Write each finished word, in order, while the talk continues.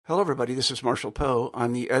Hello, everybody. This is Marshall Poe.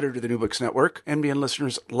 I'm the editor of the New Books Network. NBN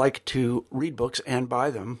listeners like to read books and buy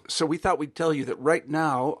them. So we thought we'd tell you that right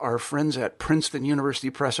now, our friends at Princeton University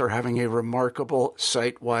Press are having a remarkable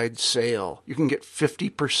site-wide sale. You can get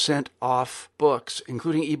 50% off books,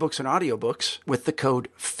 including ebooks and audiobooks, with the code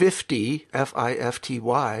 50,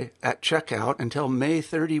 F-I-F-T-Y, at checkout until May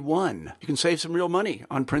 31. You can save some real money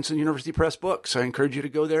on Princeton University Press books. I encourage you to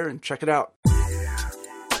go there and check it out.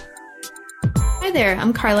 Hi there,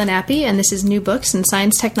 I'm Carla Nappi, and this is New Books in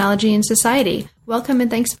Science, Technology, and Society. Welcome and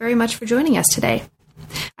thanks very much for joining us today.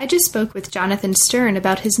 I just spoke with Jonathan Stern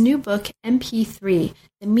about his new book, MP3,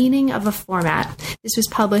 The Meaning of a Format. This was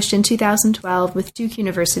published in 2012 with Duke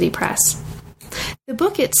University Press. The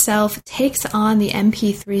book itself takes on the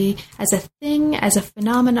MP3 as a thing, as a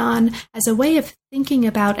phenomenon, as a way of thinking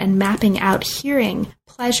about and mapping out hearing,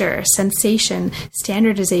 pleasure, sensation,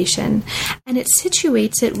 standardization, and it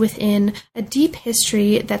situates it within a deep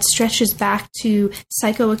history that stretches back to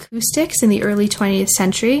psychoacoustics in the early 20th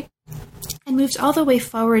century and moves all the way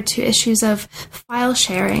forward to issues of file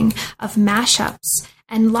sharing, of mashups,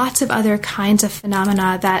 and lots of other kinds of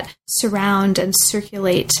phenomena that surround and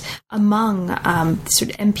circulate among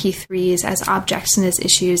sort of MP3s as objects and as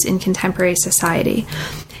issues in contemporary society.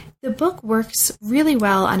 The book works really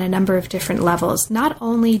well on a number of different levels. Not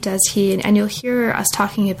only does he, and you'll hear us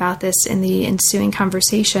talking about this in the ensuing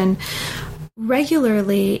conversation,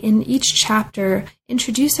 regularly in each chapter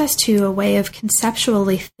introduce us to a way of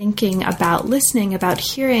conceptually thinking about listening, about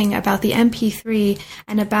hearing, about the MP3,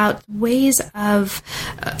 and about ways of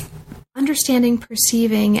understanding,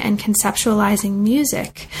 perceiving, and conceptualizing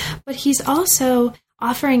music. But he's also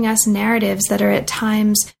offering us narratives that are at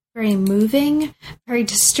times very moving, very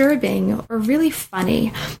disturbing, or really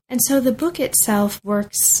funny. And so the book itself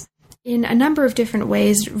works in a number of different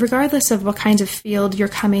ways, regardless of what kinds of field you're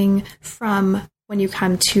coming from when you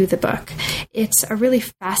come to the book. It's a really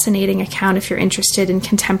fascinating account if you're interested in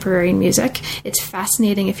contemporary music. It's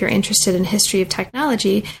fascinating if you're interested in history of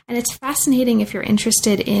technology. And it's fascinating if you're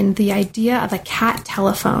interested in the idea of a cat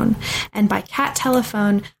telephone. And by cat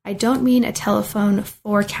telephone, I don't mean a telephone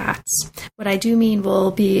for cats. What I do mean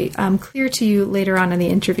will be clear to you later on in the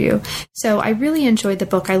interview. So I really enjoyed the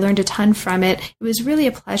book. I learned a ton from it. It was really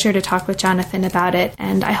a pleasure to talk with Jonathan about it,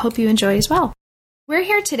 and I hope you enjoy as well. We're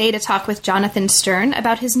here today to talk with Jonathan Stern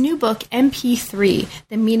about his new book, MP3,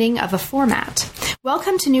 The Meaning of a Format.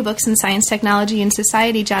 Welcome to New Books in Science, Technology, and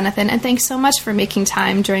Society, Jonathan, and thanks so much for making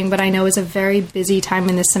time during what I know is a very busy time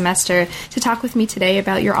in this semester to talk with me today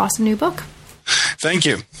about your awesome new book. Thank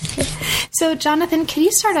you. Okay. So, Jonathan, can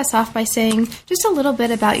you start us off by saying just a little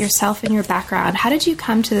bit about yourself and your background? How did you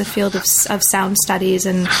come to the field of sound studies,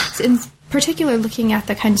 and in particular looking at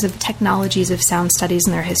the kinds of technologies of sound studies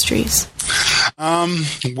and their histories?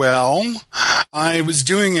 Well, I was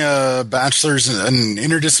doing an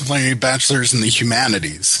interdisciplinary bachelor's in the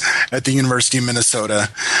humanities at the University of Minnesota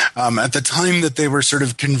at the time that they were sort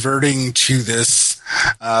of converting to this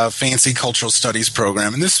fancy cultural studies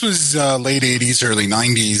program. And this was late 80s, early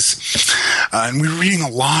 90s. And we were reading a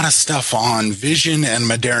lot of stuff on vision and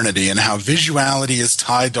modernity and how visuality is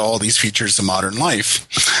tied to all these features of modern life.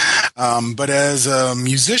 But as a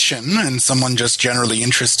musician and someone just generally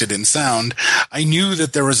interested in sound, I knew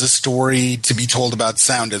that there was a story to be told about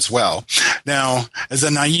sound as well. Now, as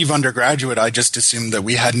a naive undergraduate, I just assumed that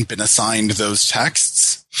we hadn't been assigned those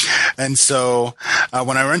texts. And so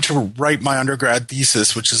when I went to write my undergrad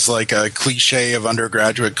thesis, which is like a cliche of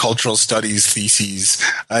undergraduate cultural studies theses,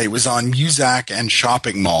 it was on Muzak and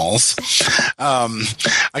shopping malls.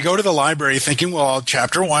 I go to the library thinking, well,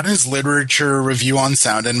 chapter 1 is literature review on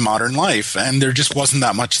sound and modern life, and there just wasn't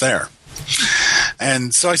that much there.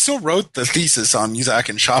 And so I still wrote the thesis on Muzak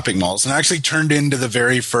and shopping malls, and actually turned into the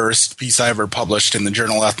very first piece I ever published in the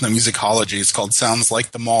journal Ethnomusicology. It's called Sounds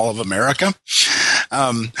Like the Mall of America.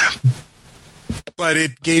 But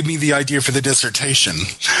it gave me the idea for the dissertation.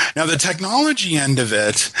 Now, the technology end of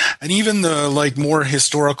it, and even the more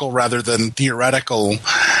historical rather than theoretical,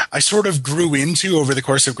 I sort of grew into over the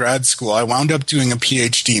course of grad school. I wound up doing a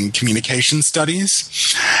PhD in communication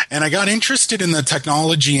studies, and I got interested in the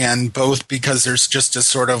technology end both because there's just a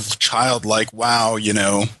sort of childlike, wow,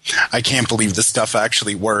 I can't believe this stuff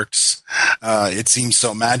actually works. It seems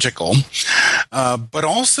so magical. But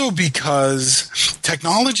also because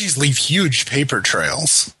technologies leave huge paper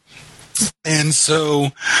trails. And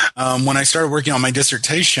so when I started working on my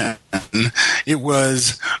dissertation, it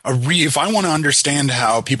was if I want to understand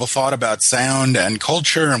how people thought about sound and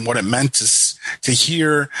culture and what it meant to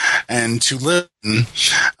hear and to listen,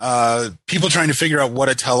 people trying to figure out what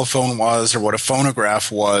a telephone was or what a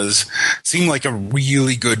phonograph was seemed like a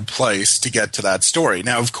really good place to get to that story.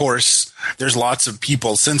 Now, of course, there's lots of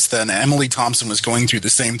people since then. Emily Thompson was going through the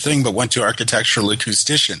same thing, but went to architectural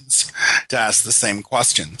acousticians to ask the same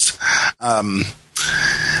questions.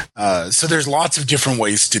 So there's lots of different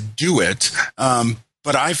ways to do it.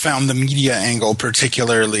 But I found the media angle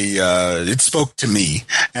particularly, it spoke to me,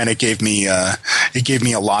 and it gave me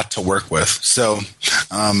a lot to work with. So,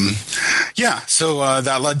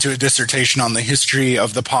 that led to a dissertation on the history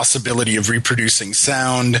of the possibility of reproducing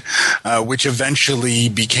sound, which eventually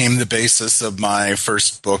became the basis of my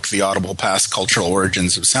first book, The Audible Past: Cultural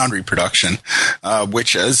Origins of Sound Reproduction,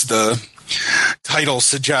 which, as the title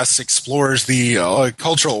suggests, explores the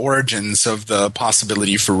cultural origins of the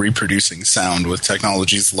possibility for reproducing sound with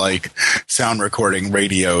technologies like sound recording,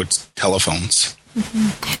 radio, telephones.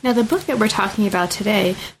 Mm-hmm. Now, the book that we're talking about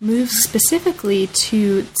today moves specifically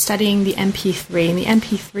to studying the MP3, and the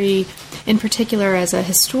MP3 in particular as a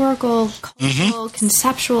historical, cultural,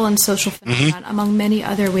 conceptual, and social phenomenon, among many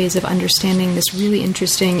other ways of understanding this really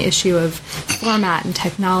interesting issue of format and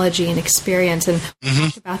technology and experience. And we'll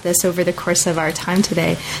talk about this over the course of our time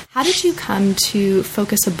today. How did you come to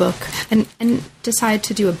focus a book and decide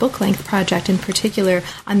to do a book-length project in particular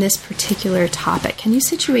on this particular topic? Can you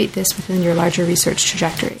situate this within your larger research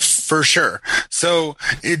trajectory? For sure. So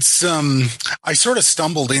it's, I sort of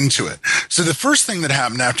stumbled into it. So the first thing that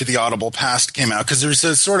happened after The Audible Past came out, because there's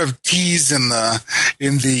a sort of tease in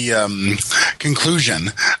the conclusion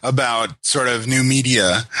about sort of new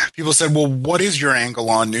media. People said, well, what is your angle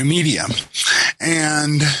on new media?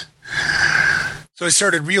 And so I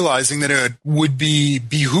started realizing that it would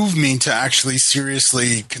behoove me to actually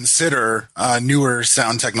seriously consider newer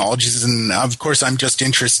sound technologies. And of course, I'm just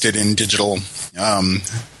interested in digital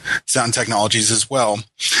sound technologies as well.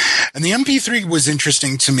 And the MP3 was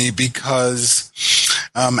interesting to me because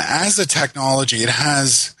as a technology, it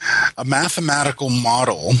has a mathematical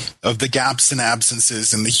model of the gaps and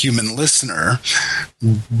absences in the human listener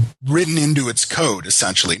written into its code,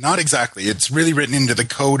 essentially. Not exactly. It's really written into the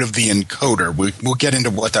code of the encoder. We'll get into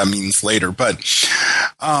what that means later. But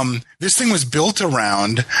this thing was built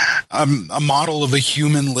around a model of a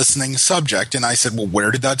human listening subject. And I said, well,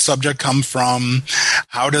 where did that subject come from?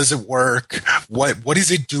 How does it work? What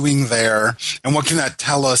is it doing there? And what can that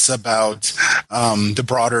tell us about the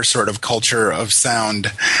broader sort of culture of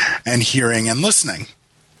sound and hearing and listening?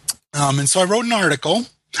 And so I wrote an article.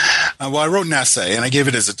 I wrote an essay, and I gave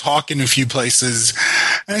it as a talk in a few places.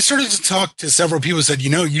 And I started to talk to several people who said,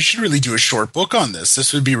 you should really do a short book on this.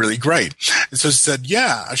 This would be really great. And so I said,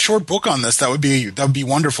 yeah, a short book on this, that would be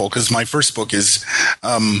wonderful, because my first book is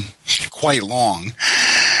quite long.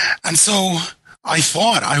 And so I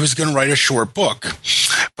thought I was going to write a short book,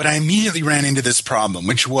 but I immediately ran into this problem,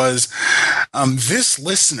 which was this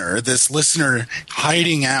listener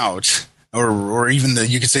hiding out, or even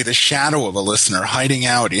you could say the shadow of a listener hiding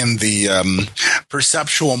out in the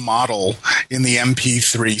perceptual model in the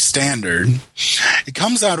MP3 standard. It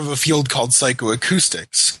comes out of a field called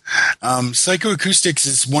psychoacoustics. Psychoacoustics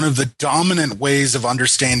is one of the dominant ways of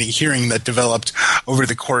understanding hearing that developed over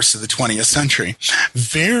the course of the 20th century.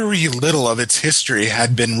 Very little of its history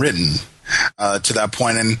had been written to that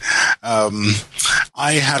point. And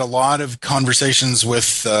I had a lot of conversations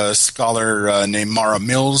with a scholar named Mara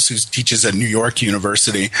Mills, who teaches at New York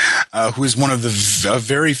University, who is one of the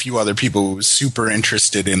very few other people who was super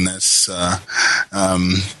interested in this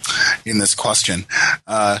question.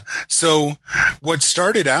 So what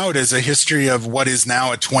started out as a history of what is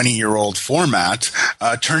now a 20-year-old format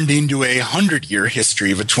turned into a 100-year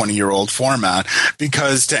history of a 20-year-old format,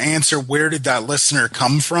 because to answer where did that listener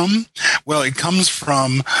come from, well, it comes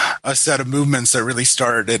from a set of movements that really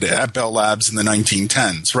started at Bell Labs in the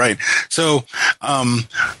 1910s, right? So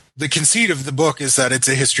the conceit of the book is that it's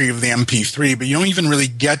a history of the MP3, but you don't even really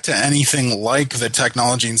get to anything like the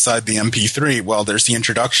technology inside the MP3. Well, there's the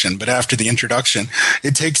introduction, but after the introduction,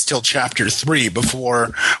 it takes till chapter 3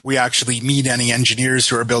 before we actually meet any engineers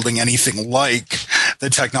who are building anything like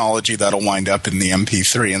the technology that'll wind up in the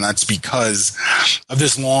MP3. And that's because of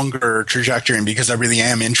this longer trajectory, and because I really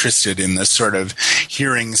am interested in this sort of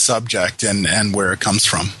hearing subject and where it comes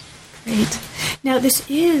from. Great. Now, this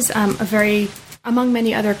is a very among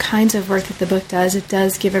many other kinds of work that the book does, it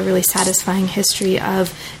does give a really satisfying history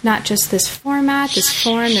of not just this format, this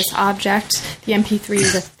form, this object, the MP3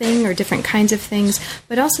 is a thing or different kinds of things,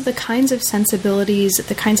 but also the kinds of sensibilities,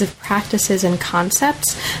 the kinds of practices and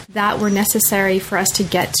concepts that were necessary for us to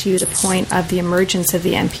get to the point of the emergence of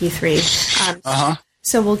the MP3.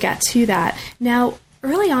 So we'll get to that. Now,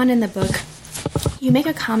 early on in the book, you make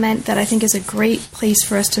a comment that I think is a great place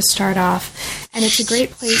for us to start off, and it's a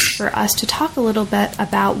great place for us to talk a little bit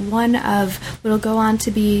about one of what will go on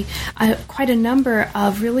to be quite a number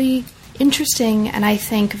of really interesting and I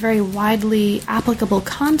think very widely applicable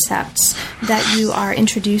concepts that you are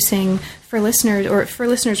introducing for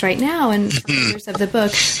listeners right now and for readers of the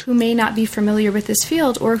book who may not be familiar with this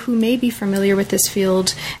field or who may be familiar with this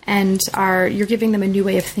field and you're giving them a new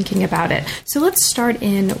way of thinking about it. So let's start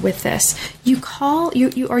in with this. You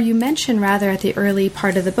mention rather at the early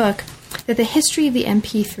part of the book that the history of the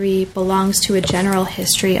MP3 belongs to a general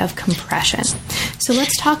history of compression. So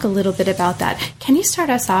let's talk a little bit about that. Can you start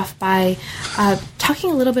us off by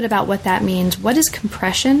talking a little bit about what that means? What is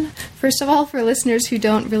compression, first of all, for listeners who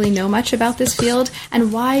don't really know much about this field,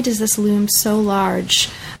 and why does this loom so large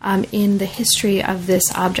in the history of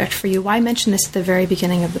this object for you? Why mention this at the very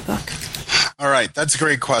beginning of the book? All right, that's a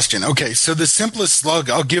great question. Okay, so the simplest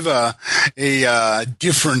slug, I'll give a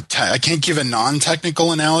different, I can't give a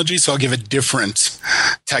non-technical analogy, so I'll give a different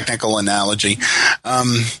technical analogy.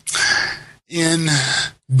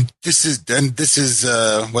 This is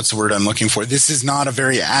what's the word I'm looking for? This is not a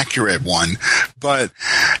very accurate one, but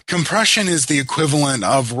compression is the equivalent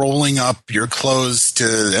of rolling up your clothes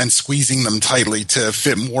and squeezing them tightly to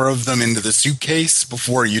fit more of them into the suitcase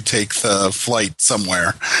before you take the flight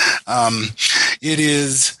somewhere. It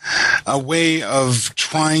is a way of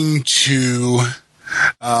trying to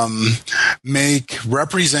make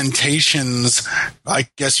representations, I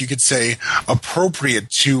guess you could say, appropriate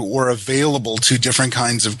to or available to different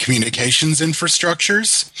kinds of communications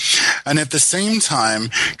infrastructures, and at the same time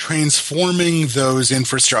transforming those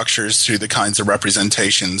infrastructures through the kinds of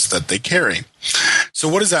representations that they carry. So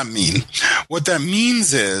what does that mean? What that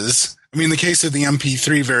means is, in the case of the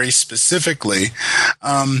MP3 very specifically,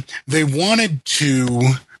 they wanted to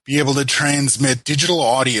be able to transmit digital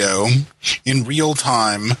audio in real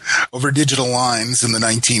time over digital lines in the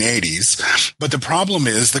 1980s. But the problem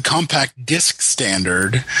is the compact disc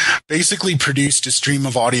standard basically produced a stream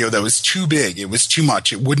of audio that was too big. It was too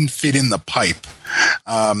much. It wouldn't fit in the pipe.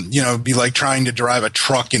 It'd be like trying to drive a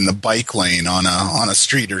truck in the bike lane on a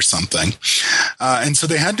street or something. And so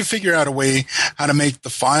they had to figure out a way how to make the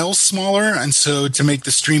files smaller, and so to make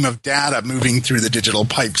the stream of data moving through the digital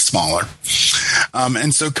pipe smaller.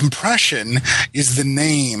 And so compression is the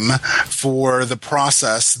name for the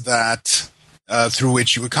process that through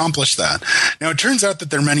which you accomplish that. Now, it turns out that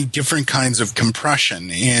there are many different kinds of compression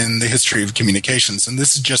in the history of communications, and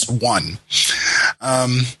this is just one.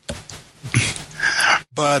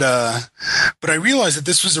 But I realized that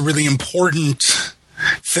this was a really important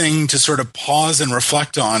thing to sort of pause and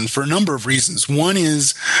reflect on for a number of reasons. One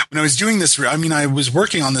is, when I was doing this, I was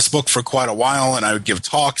working on this book for quite a while, and I would give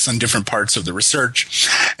talks on different parts of the research,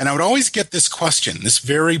 and I would always get this question, this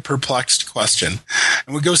very perplexed question, and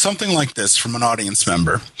it would go something like this from an audience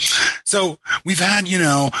member. So we've had,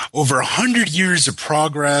 over 100 years of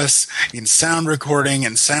progress in sound recording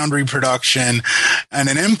and sound reproduction, and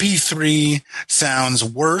an MP3 sounds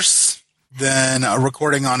worse than a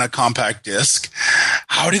recording on a compact disc.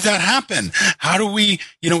 How did that happen? How do we,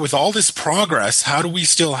 with all this progress, how do we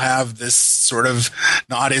still have this sort of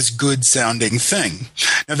not as good sounding thing?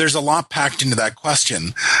 Now, there's a lot packed into that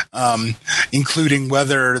question, including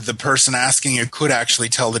whether the person asking it could actually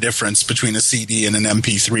tell the difference between a CD and an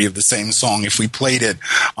MP3 of the same song if we played it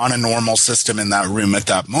on a normal system in that room at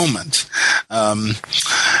that moment.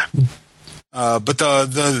 But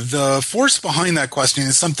the force behind that question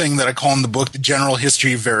is something that I call in the book the general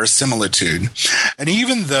history of verisimilitude. And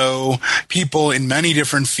even though people in many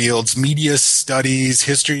different fields, media studies,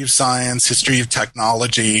 history of science, history of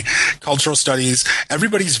technology, cultural studies,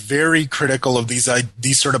 everybody's very critical of these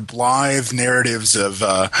sort of blithe narratives of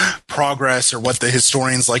progress, or what the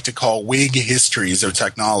historians like to call Whig histories of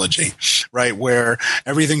technology, right? Where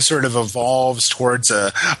everything sort of evolves towards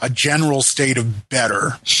a general state of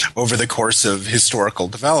better over the course of historical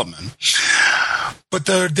development. But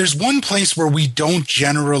there's one place where we don't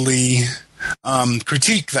generally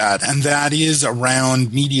critique that, and that is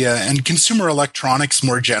around media and consumer electronics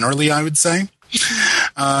more generally, I would say.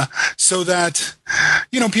 So that,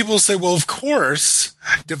 people say, well, of course,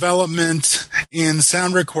 development in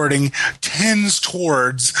sound recording tends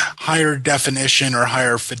towards higher definition or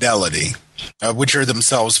higher fidelity, which are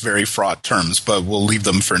themselves very fraught terms, but we'll leave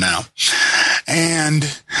them for now.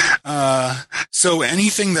 And so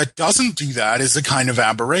anything that doesn't do that is a kind of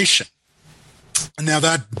aberration. Now,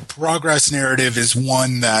 that progress narrative is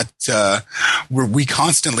one that we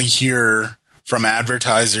constantly hear from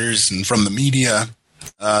advertisers and from the media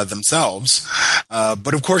themselves.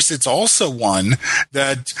 But of course, it's also one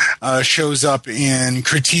that shows up in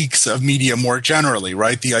critiques of media more generally,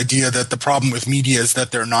 right? The idea that the problem with media is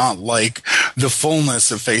that they're not like the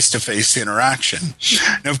fullness of face-to-face interaction.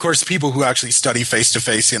 Now, of course, people who actually study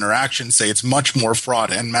face-to-face interaction say it's much more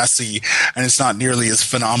fraught and messy, and it's not nearly as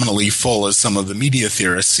phenomenally full as some of the media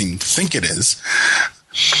theorists seem to think it is.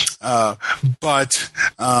 But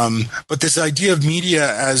this idea of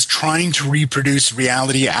media as trying to reproduce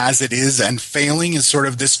reality as it is and failing is sort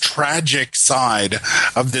of this tragic side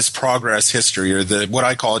of this progress history, or what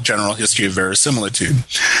I call a general history of verisimilitude.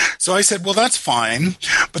 So I said, well, that's fine,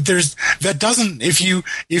 but if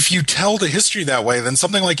you tell the history that way, then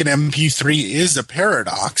something like an MP3 is a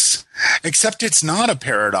paradox. Except it's not a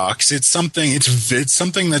paradox. It's something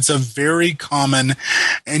that's a very common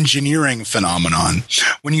engineering phenomenon.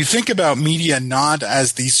 When you think about media not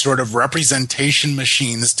as these sort of representation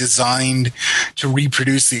machines designed to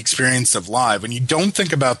reproduce the experience of live, when you don't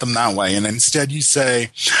think about them that way, and instead you say,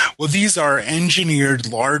 well, these are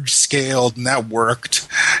engineered, large-scale, networked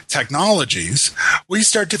technologies, well, you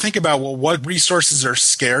start to think about, well, what resources are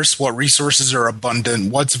scarce, what resources are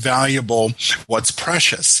abundant, what's valuable, what's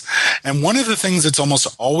precious. And one of the things that's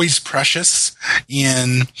almost always precious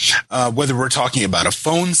in whether we're talking about a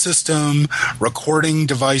phone system, recording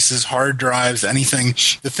devices, hard drives, anything,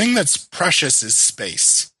 the thing that's precious is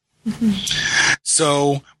space. Mm-hmm.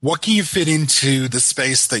 So what can you fit into the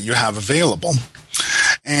space that you have available?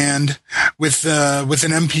 And with an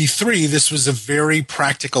MP3, this was a very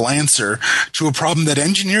practical answer to a problem that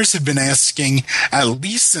engineers have been asking at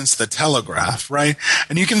least since the telegraph, right?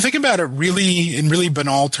 And you can think about it in really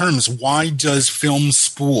banal terms. Why does film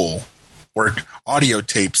spool or audio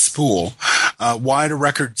tape spool? Why do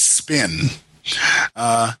records spin?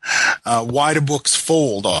 Why do books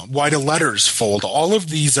fold? Why do letters fold? All of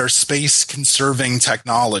these are space-conserving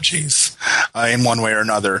technologies in one way or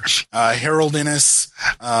another. Harold Innis,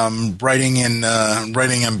 writing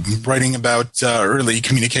about early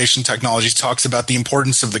communication technologies, talks about the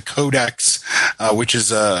importance of the codex, which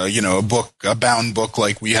is a bound book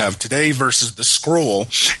like we have today, versus the scroll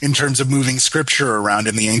in terms of moving scripture around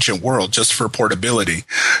in the ancient world just for portability.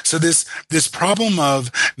 So this problem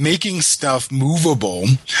of making stuff movable,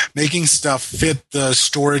 making stuff fit the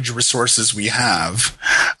storage resources we have,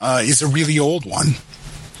 is a really old one.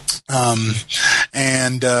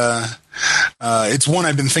 It's one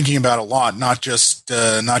I've been thinking about a lot, not just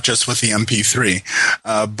with the MP3.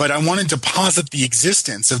 But I wanted to posit the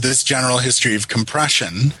existence of this general history of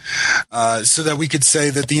compression, so that we could say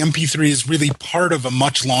that the MP3 is really part of a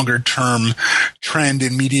much longer term trend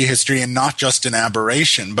in media history, and not just an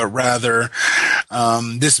aberration, but rather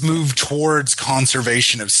this move towards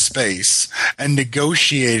conservation of space and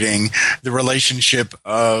negotiating the relationship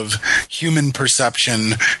of human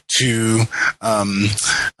perception to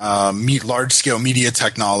large-scale media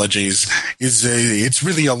technologies it's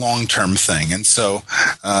really a long-term thing, and so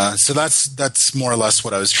that's more or less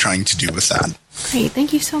what I was trying to do with that. Great,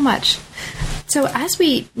 thank you so much. So as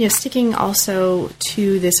we, sticking also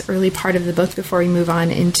to this early part of the book before we move on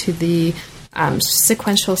into the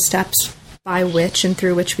sequential steps by which and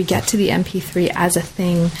through which we get to the MP3 as a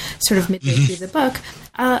thing, sort of midway through the book,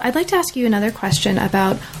 I'd like to ask you another question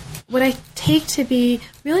about what I take to be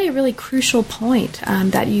really a really crucial point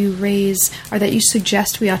that you raise, or that you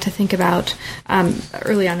suggest we ought to think about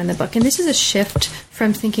early on in the book. And this is a shift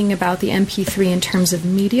from thinking about the MP3 in terms of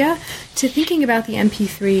media to thinking about the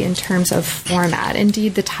MP3 in terms of format.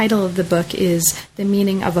 Indeed, the title of the book is The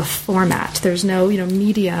Meaning of a Format. There's no,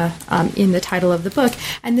 media in the title of the book.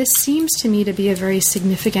 And this seems to me to be a very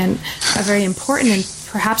significant, a very important, and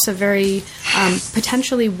perhaps a very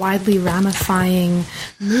potentially widely ramifying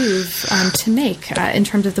move to make in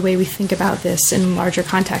terms of the way we think about this in larger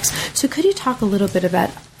context. So could you talk a little bit about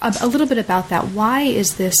that? Why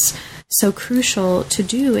is this so crucial to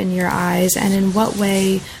do in your eyes, and in what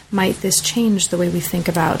way might this change the way we think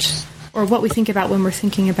about, or what we think about when we're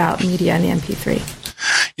thinking about media and the MP3?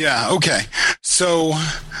 Yeah, okay. So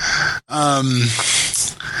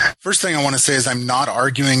First thing I want to say is I'm not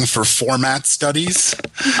arguing for format studies.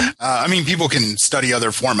 I mean, people can study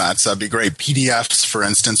other formats. That'd be great. PDFs, for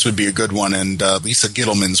instance, would be a good one, and Lisa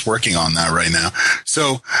Gittleman's working on that right now.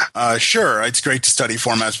 So, sure, it's great to study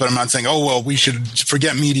formats, but I'm not saying, oh, well, we should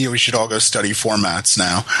forget media. We should all go study formats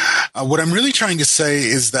now. What I'm really trying to say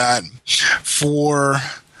is that for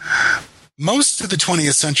most of the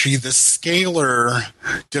 20th century, the scalar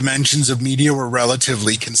dimensions of media were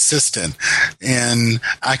relatively consistent in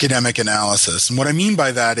academic analysis. And what I mean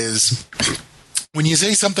by that is when you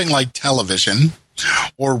say something like television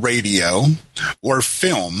or radio or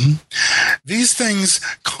film, these things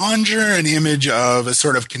conjure an image of a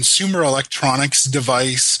sort of consumer electronics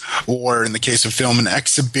device, or in the case of film,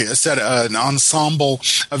 an ensemble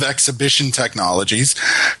of exhibition technologies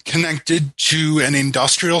connected to an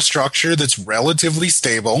industrial structure that's relatively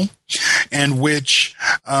stable and which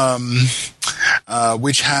has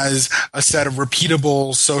a set of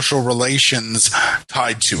repeatable social relations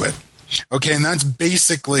tied to it. Okay, and that's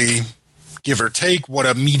basically, give or take, what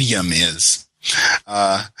a medium is.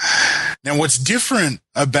 Now, what's different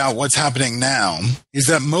about what's happening now is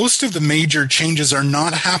that most of the major changes are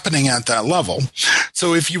not happening at that level.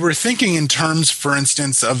 So if you were thinking in terms, for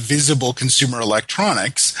instance, of visible consumer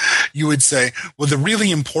electronics, you would say, well, the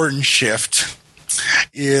really important shift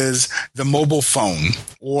is the mobile phone,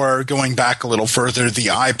 or going back a little further, the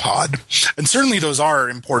iPod. And certainly those are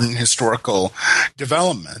important historical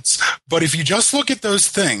developments. But if you just look at those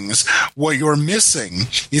things, what you're missing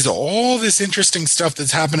is all this interesting stuff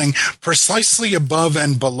that's happening precisely above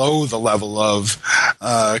and below the level of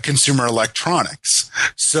consumer electronics.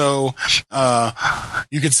 So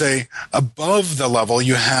you could say above the level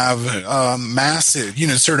you have massive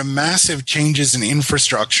changes in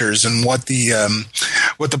infrastructures and what the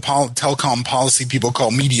telecom policy people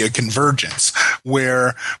call media convergence,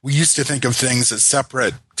 where we used to think of things as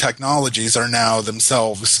separate technologies are now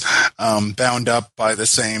themselves bound up by the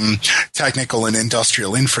same technical and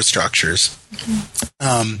industrial infrastructures.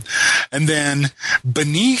 And then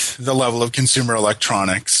beneath the level of consumer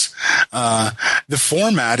electronics, the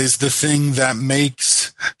format is the thing that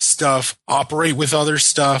makes stuff operate with other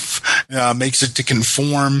stuff, makes it to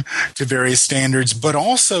conform to various standards, but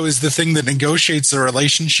also is the thing that negotiates the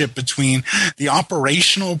relationship between the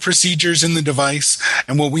operational procedures in the device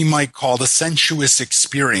and what we might call the sensuous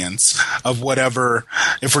experience of whatever,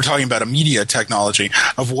 if we're talking about a media technology,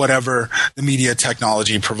 of whatever the media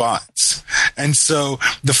technology provides. And so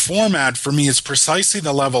the format for me is precisely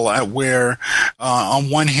the level at where, on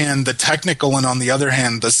one hand, the technical and on the other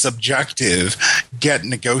hand, the subjective get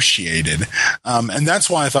negotiated. And that's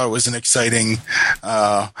why I thought it was an exciting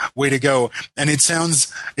way to go. And it's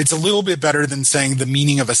a little bit better than saying the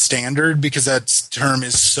meaning of a standard, because that term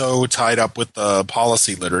is so tied up with the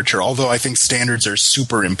policy literature, although I think standards are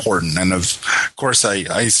super important. And of course,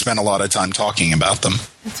 I spent a lot of time talking about them.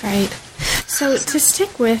 That's right. So to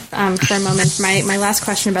stick with, for a moment, my last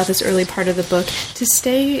question about this early part of the book, to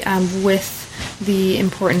stay with the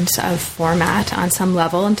importance of format on some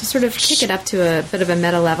level and to sort of kick it up to a bit of a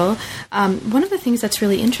meta level, one of the things that's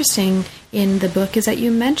really interesting in the book is that you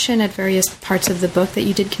mention at various parts of the book that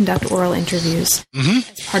you did conduct oral interviews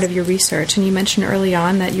as part of your research. And you mentioned early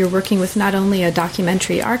on that you're working with not only a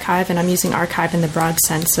documentary archive, and I'm using archive in the broad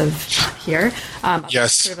sense of here,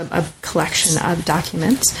 yes, sort of a collection of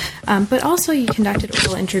documents, but also you conducted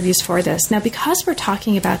oral interviews for this. Now, because we're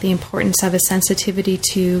talking about the importance of a sensitivity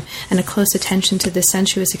to and a close attention to the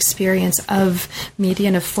sensuous experience of media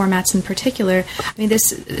and of formats in particular, I mean,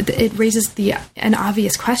 it raises an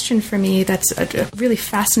obvious question for me. That's a really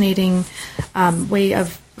fascinating way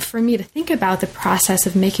for me to think about the process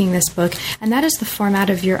of making this book, and that is the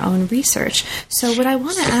format of your own research. So what I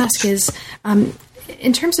want to ask is,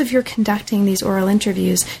 in terms of your conducting these oral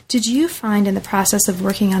interviews, did you find in the process of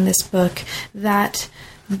working on this book that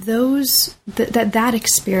that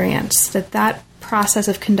experience, that process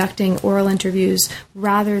of conducting oral interviews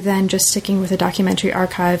rather than just sticking with a documentary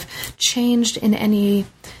archive, changed in any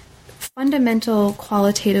fundamental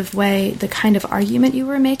qualitative way the kind of argument you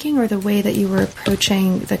were making or the way that you were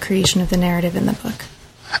approaching the creation of the narrative in the book?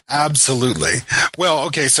 Absolutely. Well,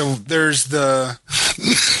 okay, so there's the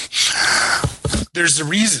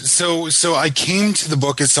reason. So I came to the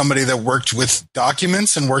book as somebody that worked with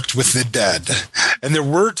documents and worked with the dead. And there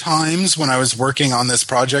were times when I was working on this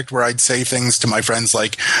project where I'd say things to my friends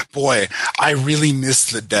like, boy, I really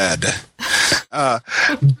miss the dead.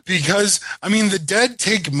 Because, I mean, the dead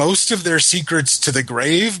take most of their secrets to the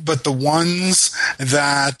grave, but the ones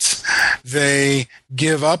that they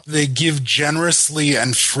give up, they give generously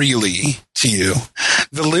and freely to you.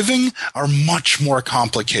 The living are much more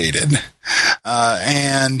complicated.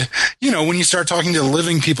 And, when you start talking to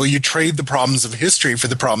living people, you trade the problems of history for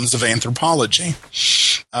the problems of anthropology.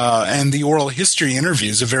 And the oral history interview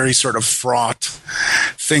is a very sort of fraught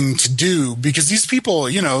thing to do because these people,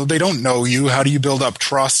 they don't know you. How do you build up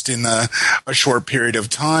trust in a short period of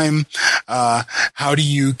time? How do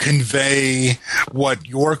you convey what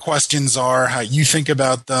your questions are, how you think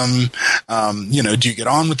about them? Do you get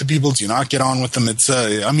on with the people? Do you not get on with them? It's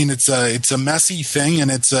a messy thing,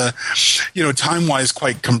 and it's time-wise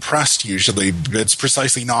quite compressed usually. It's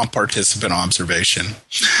precisely not participant observation.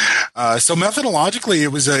 So methodologically,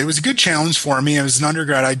 it was a good challenge for me. As an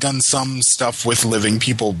undergrad, I'd done some stuff with living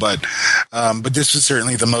people, but this was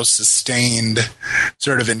certainly the most sustained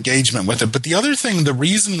sort of engagement with it. But the other thing, the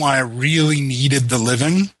reason why I really needed the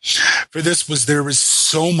living for this was there was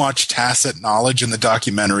so much tacit knowledge in the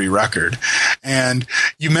documentary record. And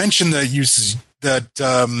you mentioned the uses that,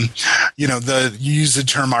 you use the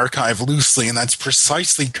term archive loosely, and that's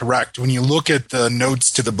precisely correct. When you look at the notes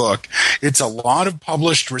to the book, it's a lot of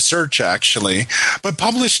published research, actually, but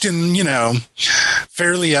published in,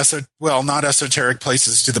 fairly not esoteric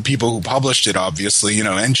places to the people who published it, obviously,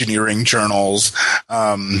 engineering journals,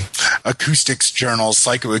 acoustics journals,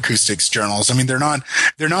 psychoacoustics journals. I mean, they're not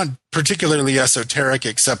particularly esoteric,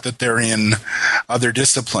 except that they're in other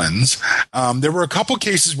disciplines. There were a couple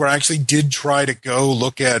cases where I actually did try to go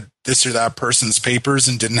look at this or that person's papers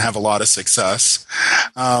and didn't have a lot of success.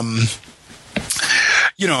 And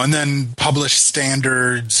then publish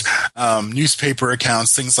standards, newspaper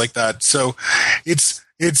accounts, things like that. So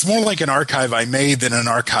it's more like an archive I made than an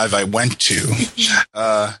archive I went to.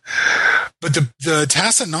 But the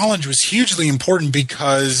tacit knowledge was hugely important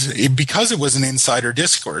because it was an insider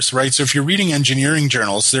discourse, right? So if you're reading engineering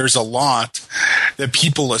journals, there's a lot that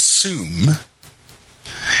people assume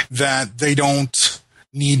that they don't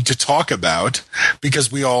need to talk about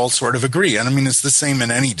because we all sort of agree. And I mean, it's the same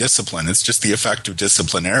in any discipline. It's just the effect of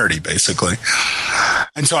disciplinarity, basically.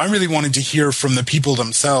 And so I really wanted to hear from the people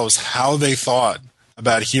themselves how they thought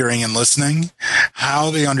about hearing and listening, how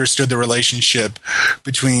they understood the relationship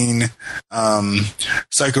between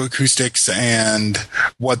psychoacoustics and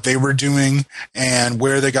what they were doing, and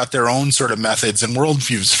where they got their own sort of methods and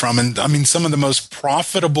worldviews from. And I mean, some of the most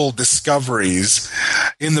profitable discoveries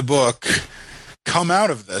in the book come out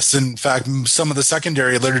of this. In fact, some of the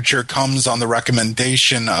secondary literature comes on the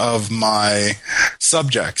recommendation of my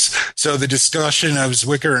subjects. So the discussion of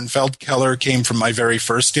Zwicker and Feldkeller came from my very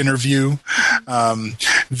first interview.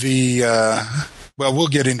 Well, we'll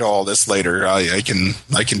get into all this later. I can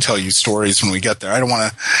tell you stories when we get there. I don't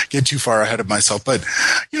want to get too far ahead of myself. But,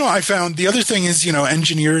 I found the other thing is,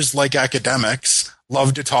 engineers, like academics,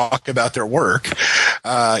 love to talk about their work.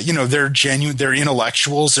 They're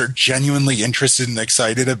intellectuals. They're genuinely interested and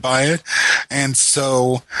excited by it. And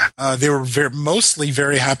so they were mostly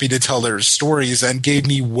very happy to tell their stories and gave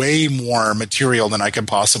me way more material than I could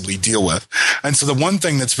possibly deal with. And so the one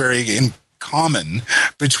thing that's very common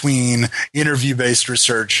between interview-based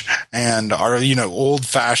research and our,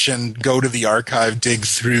 old-fashioned go to the archive, dig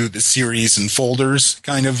through the series and folders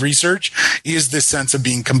kind of research is this sense of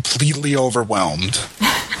being completely overwhelmed.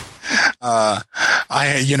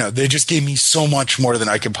 They just gave me so much more than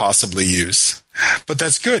I could possibly use, but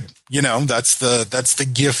that's good. That's the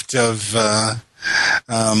gift of,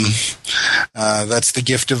 that's the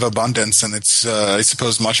gift of abundance, and it's, I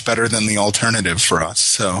suppose, much better than the alternative for us.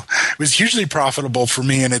 So it was hugely profitable for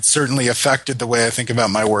me, and it certainly affected the way I think about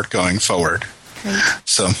my work going forward. Great.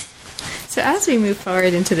 So as we move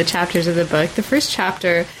forward into the chapters of the book, the first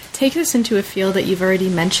chapter takes us into a field that you've already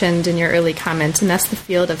mentioned in your early comments, and that's the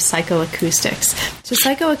field of psychoacoustics. So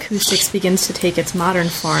psychoacoustics begins to take its modern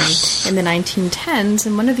form in the 1910s,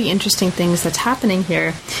 and one of the interesting things that's happening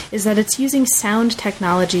here is that it's using sound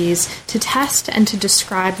technologies to test and to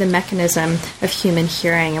describe the mechanism of human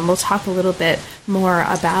hearing, and we'll talk a little bit more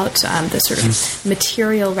about the sort of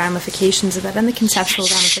material ramifications of that and the conceptual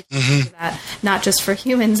ramifications of that, not just for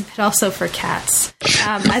humans, but also for cats,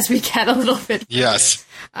 as we get a little bit further. Yes.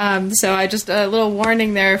 So I just a little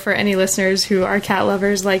warning there for any listeners who are cat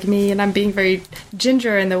lovers like me, and I'm being very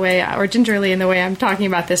gingerly in the way I'm talking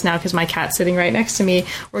about this now because my cat's sitting right next to me.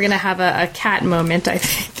 We're going to have a cat moment, I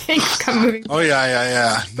think. Moving oh,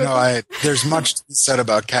 yeah. No, there's much to be said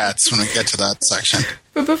about cats when we get to that section.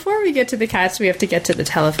 But before we get to the cats, we have to get to the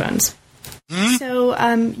telephones. So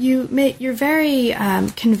you're very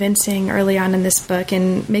convincing early on in this book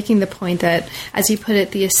in making the point that, as you put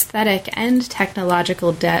it, the aesthetic and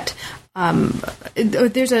technological debt,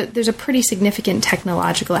 there's a pretty significant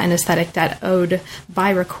technological and aesthetic debt owed by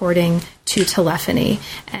recording to telephony,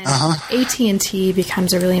 and AT&T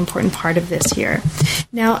becomes a really important part of this here.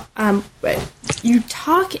 Now, you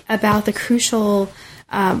talk about the crucial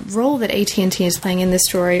role that AT&T is playing in this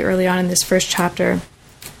story early on in this first chapter.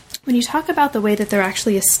 When you talk about the way that they're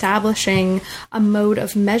actually establishing a mode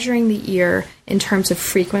of measuring the ear in terms of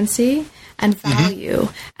frequency and value,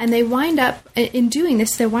 and they wind up, in doing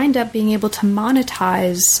this, they wind up being able to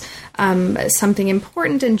monetize something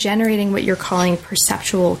important and generating what you're calling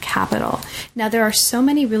perceptual capital. Now, there are so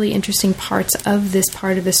many really interesting parts of this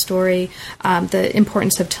part of the story, the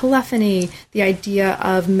importance of telephony, the idea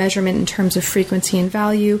of measurement in terms of frequency and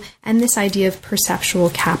value, and this idea of perceptual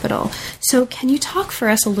capital. So can you talk for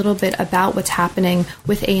us a little bit about what's happening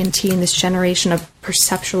with AT&T and this generation of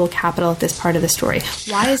perceptual capital at this part of the story?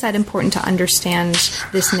 Why is that important to understand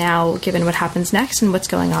this now, given what happens next and what's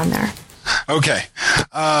going on there? Okay.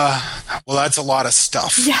 Well, that's a lot of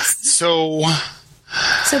stuff. Yes. So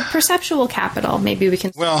perceptual capital, maybe we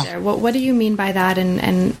can start there. What do you mean by that,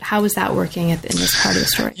 and how is that working in this part of the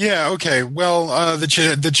story? Yeah, okay. Well,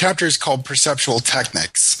 the chapter is called Perceptual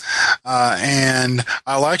Techniques, and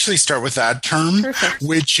I'll actually start with that term,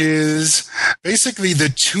 which is basically the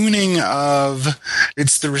tuning of,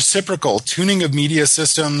 it's the reciprocal tuning of media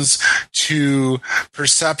systems to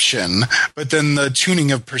perception, but then the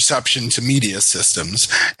tuning of perception to media systems.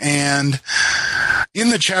 And in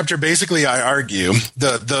the chapter, basically, I argue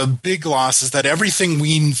the big gloss is that everything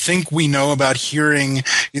we think we know about hearing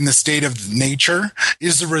in the state of nature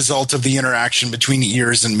is the result of the interaction between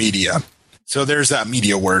ears and media. So there's that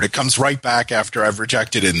media word. It comes right back after I've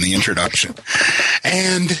rejected it in the introduction.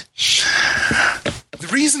 And the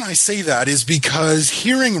reason I say that is because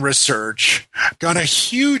hearing research got a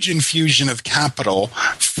huge infusion of capital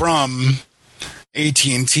from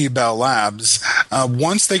AT&T Bell Labs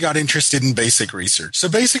once they got interested in basic research. So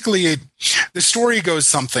basically, the story goes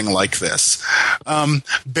something like this.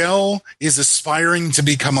 Bell is aspiring to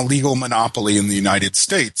become a legal monopoly in the United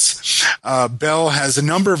States. Bell has a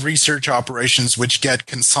number of research operations which get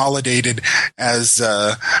consolidated as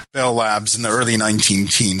Bell Labs in the early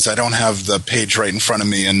 19-teens. I don't have the page right in front of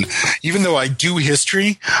me, and even though I do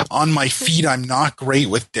history, on my feed I'm not great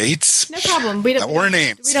with dates. No problem. Or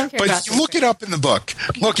names. We don't care but about look it up in the book.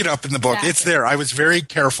 Look it up in the book. Exactly. It's there. I was very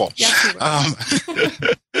careful. Yes,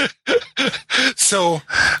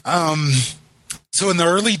 So in the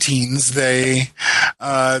early teens, they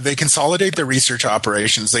consolidate their research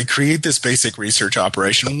operations. They create this basic research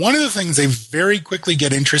operation. One of the things they very quickly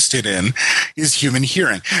get interested in is human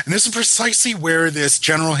hearing. And this is precisely where this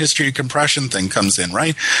general history of compression thing comes in,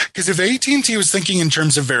 right? Because if AT&T was thinking in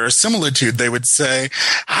terms of verisimilitude, they would say,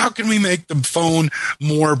 how can we make the phone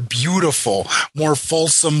more beautiful, more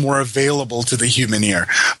fulsome, more available to the human ear?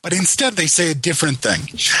 But instead, they say a different thing.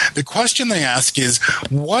 The question they ask is,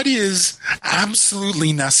 what is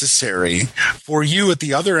absolutely necessary for you at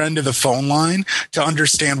the other end of the phone line to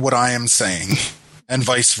understand what I am saying, and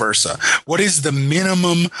vice versa? What is the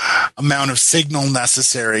minimum amount of signal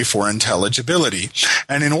necessary for intelligibility?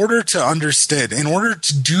 And in order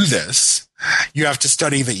to do this, you have to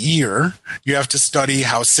study the ear, you have to study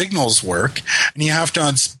how signals work, and you have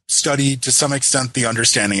to study, to some extent, the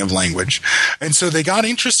understanding of language. And so they got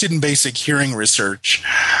interested in basic hearing research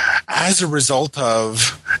as a result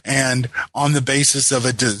of, and on the basis of,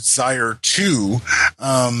 a desire to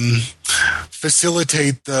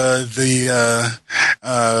facilitate the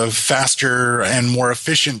faster and more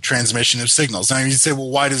efficient transmission of signals. Now you say, well,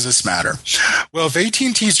 why does this matter? Well, if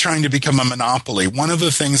AT&T is trying to become a monopoly, one of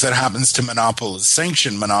the things that happens to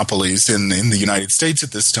sanctioned monopolies in the United States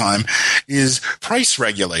at this time is price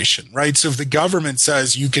regulation, right? So if the government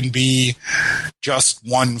says you can be just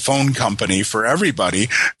one phone company for everybody,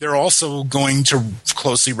 they're also going to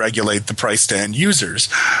closely regulate the price to end users.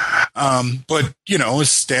 But, a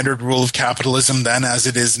standard rule of capitalism then, as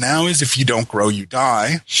it is now, is if you don't grow, you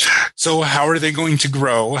die. So how are they going to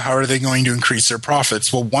grow? How are they going to increase their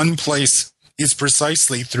profits? Well, one place is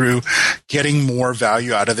precisely through getting more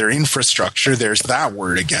value out of their infrastructure. There's that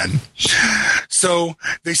word again. So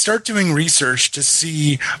they start doing research to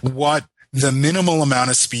see what the minimal amount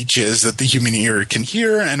of speech is that the human ear can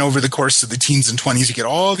hear. And over the course of the teens and 20s, you get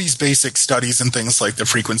all these basic studies and things like the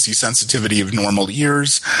frequency sensitivity of normal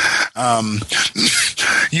ears.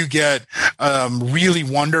 You get really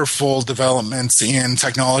wonderful developments in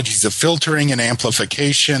technologies of filtering and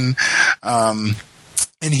amplification.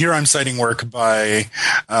 And here I'm citing work by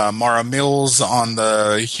Mara Mills on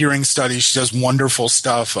the hearing study. She does wonderful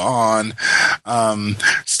stuff on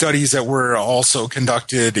studies that were also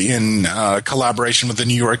conducted in collaboration with the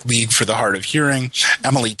New York League for the Hard of Hearing.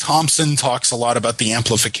 Emily Thompson talks a lot about the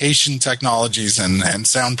amplification technologies and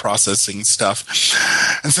sound processing stuff.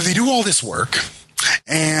 And so they do all this work.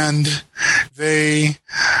 And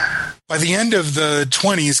by by the end of the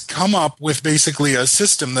 20s, come up with basically a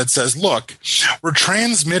system that says, look, we're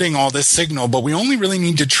transmitting all this signal, but we only really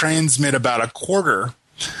need to transmit about a quarter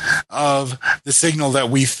of the signal that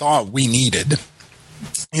we thought we needed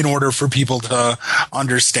in order for people to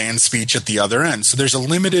understand speech at the other end. So there's a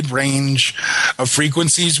limited range of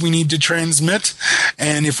frequencies we need to transmit.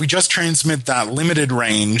 And if we just transmit that limited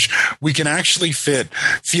range, we can actually fit,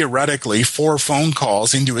 theoretically, 4 phone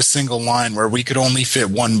calls into a single line where we could only fit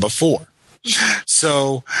 1 before.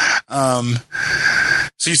 So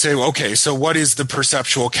you say, okay, so what is the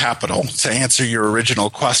perceptual capital, to answer your original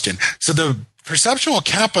question? So the perceptual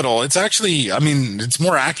capital, it's actually, it's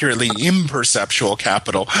more accurately imperceptual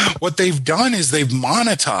capital. What they've done is they've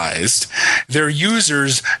monetized their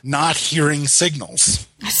users not hearing signals.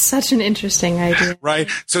 That's such an interesting idea. Right?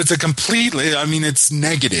 So it's a completely, it's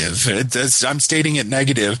negative. I'm stating it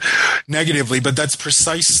negatively, but that's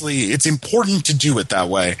precisely, it's important to do it that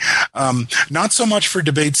way. Not so much for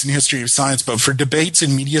debates in history of science, but for debates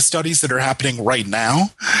in media studies that are happening right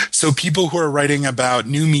now. So people who are writing about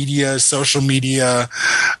new media, social media,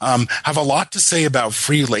 have a lot to say about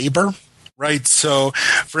free labor. Right. So,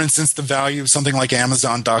 for instance, the value of something like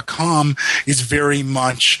Amazon.com is very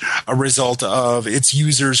much a result of its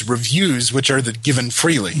users' reviews, which are given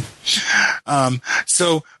freely. But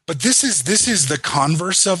this is the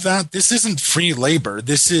converse of that. This isn't free labor.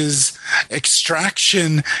 This is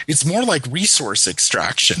extraction. It's more like resource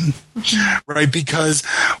extraction, right? Because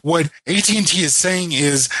what AT&T is saying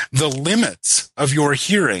is the limits of your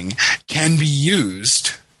hearing can be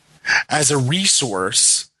used as a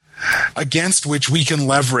resource against which we can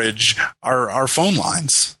leverage our phone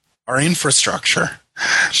lines, our infrastructure.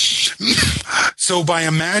 So by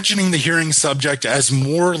imagining the hearing subject as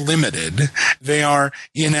more limited, they are,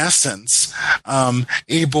 in essence,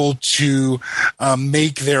 able to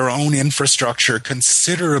make their own infrastructure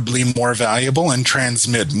considerably more valuable and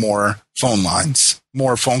transmit more phone lines,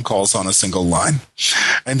 more phone calls on a single line.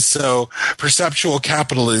 And so perceptual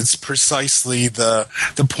capital is precisely the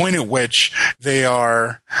point at which they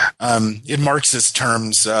are, in Marxist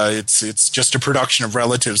terms, it's just a production of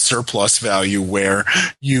relative surplus value where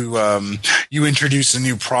you introduce a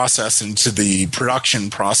new process into the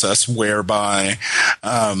production process whereby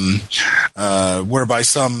some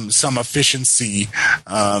efficiency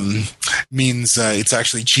means it's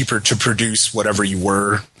actually cheaper to produce whatever you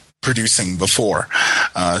were producing before.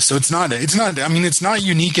 So it's not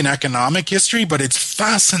unique in economic history, but it's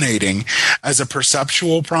fascinating as a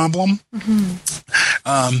perceptual problem.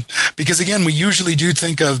 Because again, we usually do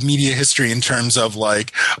think of media history in terms of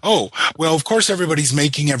like, oh, well, of course everybody's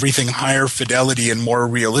making everything higher fidelity and more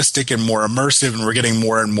realistic and more immersive, and we're getting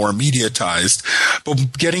more and more mediatized.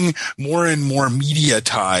 But getting more and more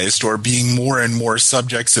mediatized or being more and more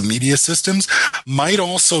subjects of media systems might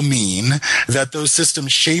also mean that those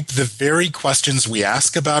systems shape the very questions we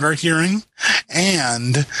ask about our hearing,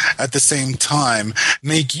 and at the same time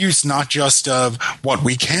make use not just of what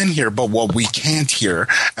we can hear, but what we can't hear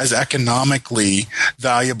as economically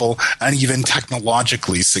valuable and even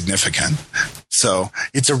technologically significant. So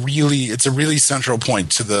it's a really central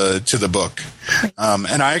point to the book.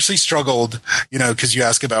 And I actually struggled, because you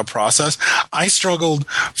ask about process. I struggled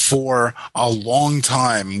for a long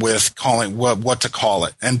time with calling what to call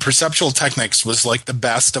it. And perceptual techniques was like the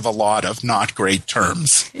best of a lot of not great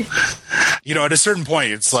terms. At a certain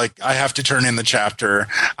point, it's like, I have to turn in the chapter.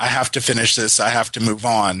 I have to finish this. I have to move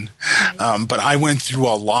on. But I went through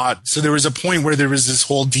a lot. So there was a point where there was this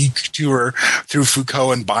whole detour through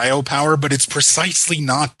Foucault and biopower, but it's precisely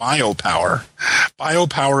not biopower.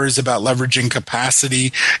 Biopower is about leveraging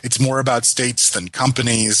capacity. It's more about states than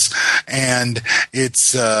companies. And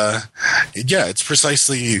it's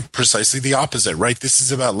precisely the opposite, right? This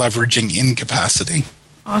is about leveraging incapacity.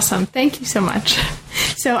 Awesome. Thank you so much.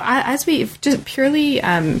 So as we just purely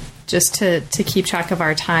just to keep track of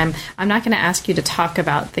our time, I'm not going to ask you to talk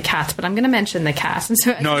about the cats, but I'm going to mention the cats. And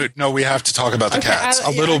so no, we have to talk about the cats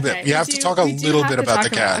a little bit. We have to talk a little bit about the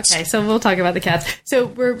cats. Okay, so we'll talk about the cats. So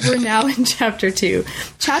we're now in chapter 2.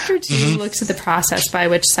 Chapter 2 looks at the process by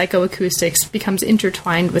which psychoacoustics becomes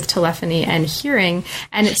intertwined with telephony and hearing,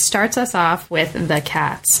 and it starts us off with the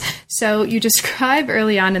cats. So you describe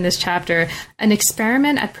early on in this chapter an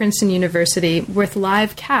experiment at Princeton University with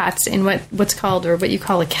live cats in what's called, or what you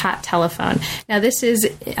call, a cat telephone. Now, this is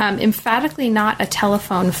emphatically not a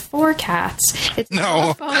telephone for cats. It's a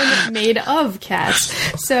telephone made of cats.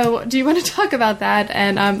 So do you want to talk about that?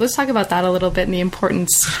 And let's talk about that a little bit and the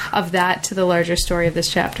importance of that to the larger story of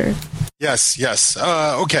this chapter. Yes.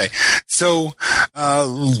 Okay. So,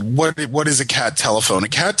 what is a cat telephone? A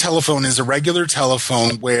cat telephone is a regular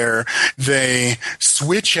telephone where they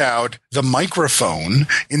switch out the microphone.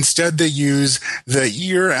 Instead, they use the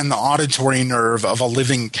ear and the auditory nerve of a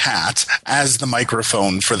living cat as the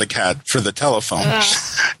microphone for the telephone.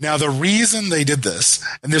 Now, the reason they did this,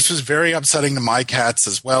 and this was very upsetting to my cats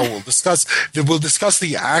as well. We'll discuss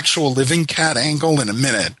the actual living cat angle in a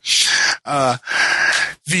minute.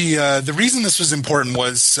 The reason this was important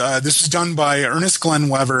was this was done by Ernest Glenn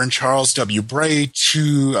Weber and Charles W. Bray,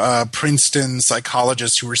 two Princeton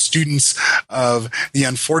psychologists who were students of the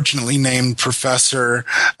unfortunately named Professor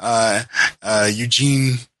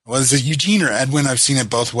Eugene. Was it Eugene or Edwin? I've seen it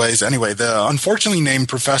both ways. Anyway, the unfortunately named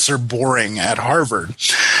Professor Boring at Harvard.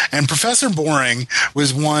 And Professor Boring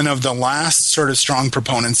was one of the last sort of strong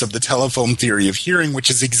proponents of the telephone theory of hearing, which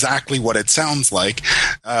is exactly what it sounds like.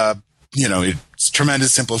 It's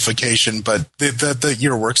tremendous simplification, but the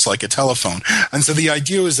ear works like a telephone. And so the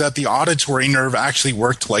idea was that the auditory nerve actually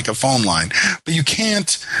worked like a phone line. But you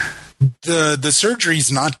can't... The surgery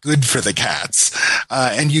is not good for the cats,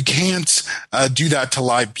 and you can't do that to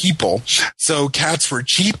live people. So cats were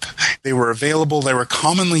cheap, they were available, they were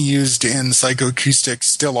commonly used in psychoacoustics,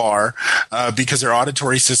 still are, because their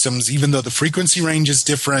auditory systems, even though the frequency range is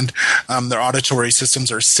different, their auditory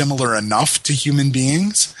systems are similar enough to human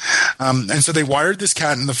beings. And so they wired this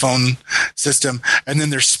cat in the phone system, and then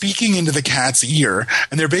they're speaking into the cat's ear,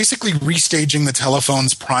 and they're basically restaging the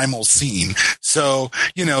telephone's primal scene. So,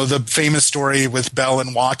 the famous story with Bell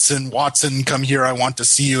and Watson. Watson, come here, I want to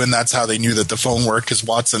see you. And that's how they knew that the phone worked, because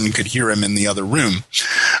Watson could hear him in the other room.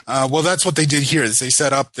 Well, that's what they did here, is they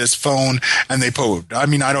set up this phone and they put, I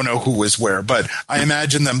don't know who was where, but I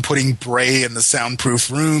imagine them putting Bray in the soundproof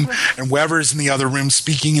room and Weber's in the other room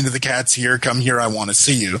speaking into the cat's ear, come here, I want to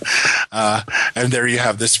see you. And there you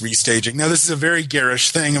have this restaging. Now, this is a very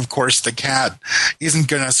garish thing. Of course, the cat isn't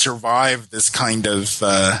going to survive this kind of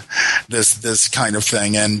this kind of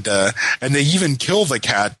thing, and they even kill the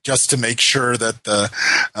cat just to make sure that the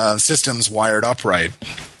system's wired up right.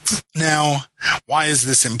 Now, why is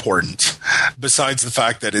this important? Besides the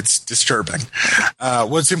fact that it's disturbing,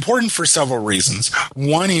 well, it's important for several reasons.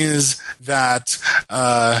 One is that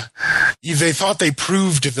they thought they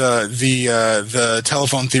proved the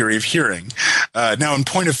telephone theory of hearing. Now, in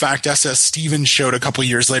point of fact, S.S. Stevens showed a couple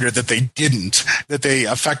years later that they didn't. That they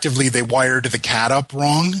wired the cat up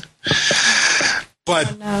wrong.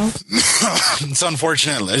 But it's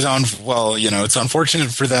unfortunate. It's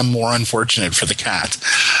unfortunate for them, more unfortunate for the cat.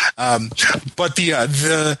 But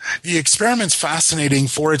the experiment's fascinating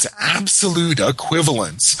for its absolute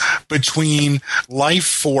equivalence between life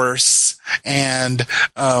force and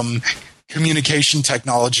communication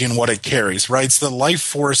technology and what it carries, right? So the life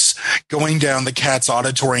force going down the cat's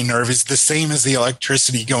auditory nerve is the same as the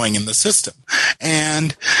electricity going in the system.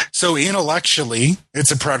 And so intellectually,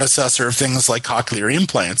 it's a predecessor of things like cochlear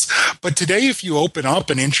implants. But today, if you open up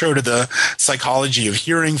an intro to the psychology of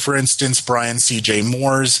hearing, for instance, Brian C.J.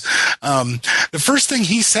 Moore's, the first thing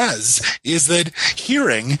he says is that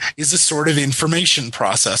hearing is a sort of information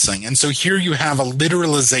processing. And so here you have a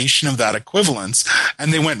literalization of that equivalence,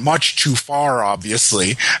 and they went much too far,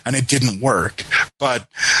 obviously, and it didn't work. But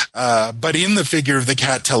in the figure of the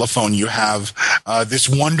cat telephone, you have this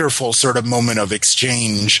wonderful sort of moment of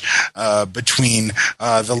exchange between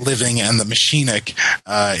the living and the machinic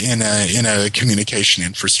in a communication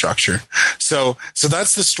infrastructure. So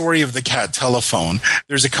that's the story of the cat telephone.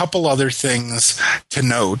 There's a couple other things to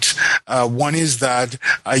note. One is that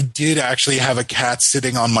I did actually have a cat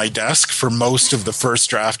sitting on my desk for most of the first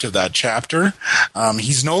draft of that chapter.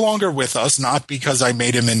 He's no longer with us, not because I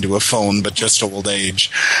made him into a phone, but just old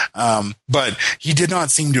age. But he did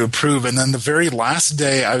not seem to approve. And then the very last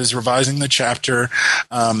day I was revising the chapter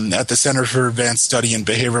at the Center for Advanced Study in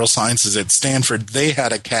Behavioral Sciences at Stanford, they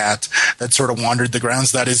had a cat that sort of wandered the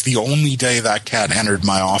grounds. That is the only day that cat entered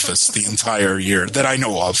my office the entire year that I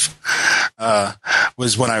know of,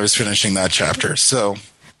 was when I was finishing that chapter. So,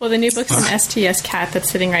 well, the new book's an STS cat that's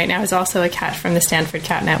sitting right now is also a cat from the Stanford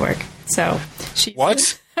Cat Network. So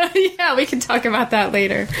what? Yeah, we can talk about that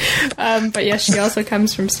later. But yes, she also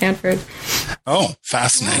comes from Stanford. Oh,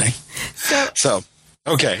 fascinating. So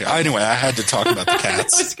Okay. Anyway, I had to talk about the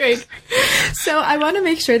cats. That's great. So I want to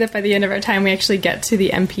make sure that by the end of our time, we actually get to the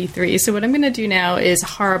MP3. So what I'm going to do now is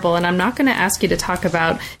horrible, and I'm not going to ask you to talk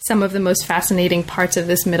about some of the most fascinating parts of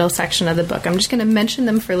this middle section of the book. I'm just going to mention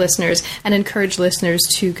them for listeners and encourage listeners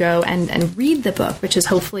to go and read the book, which is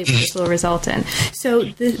hopefully what this will result in. So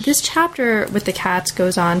this chapter with the cats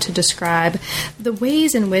goes on to describe the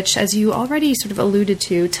ways in which, as you already sort of alluded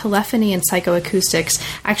to, telephony and psychoacoustics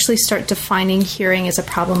actually start defining hearing as a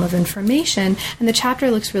problem of information. And the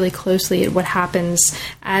chapter looks really closely at what happens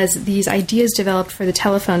as these ideas developed for the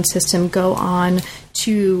telephone system go on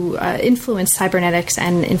to influence cybernetics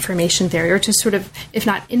and information theory, or to sort of, if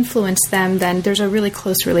not influence them, then there's a really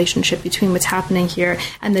close relationship between what's happening here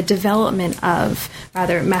and the development of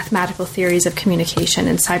rather mathematical theories of communication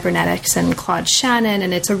and cybernetics and Claude Shannon,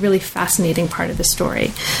 and it's a really fascinating part of the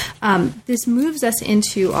story. This moves us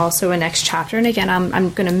into also a next chapter, and again,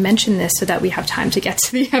 I'm going to mention this so that we have time to get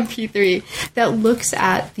to the MP3, that looks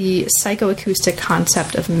at the psychoacoustic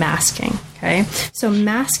concept of masking. Okay, so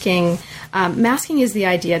masking is the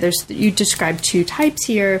idea. You describe two types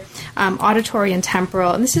here, auditory and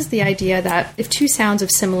temporal, and this is the idea that if two sounds of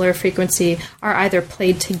similar frequency are either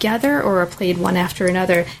played together or are played one after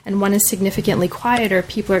another, and one is significantly quieter,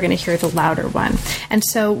 people are going to hear the louder one. And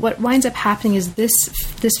so what winds up happening is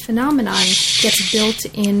this phenomenon gets built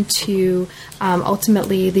into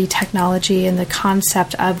ultimately the technology and the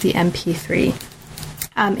concept of the MP3.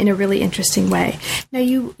 In a really interesting way. Now,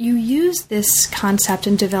 you use this concept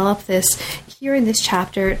and develop this here in this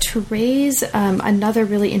chapter to raise another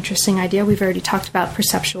really interesting idea. We've already talked about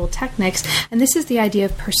perceptual techniques, and this is the idea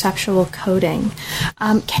of perceptual coding.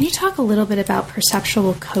 Can you talk a little bit about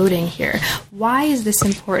perceptual coding here? Why is this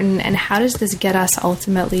important, and how does this get us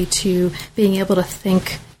ultimately to being able to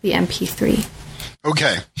think the MP3?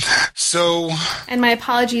 Okay, so... And my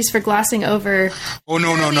apologies for glossing over... Oh,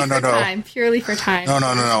 no. Purely for time. No.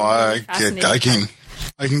 I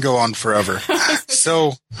can go on forever.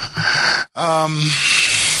 So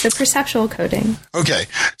perceptual coding. Okay,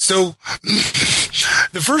 so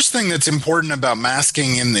the first thing that's important about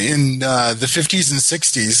masking in the 50s and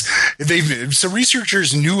 60s, so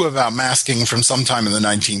researchers knew about masking from sometime in the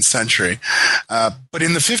 19th century, but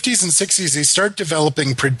in the 50s and 60s they start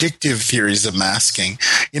developing predictive theories of masking.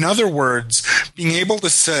 In other words, being able to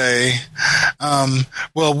say,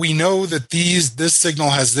 well, we know that this signal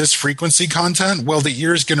has this frequency content. Well, the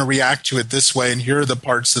ear is going to react to it this way, and here are the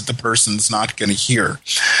parts that the person's not going to hear.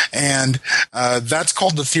 And that's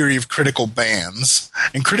called the theory of critical bands.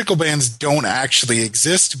 And critical bands don't actually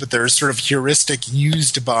exist, but they're sort of heuristic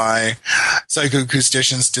used by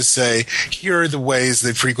psychoacousticians to say, here are the ways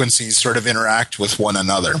that frequencies sort of interact with one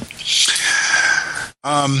another.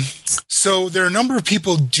 So there are a number of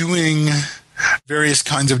people doing various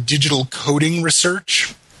kinds of digital coding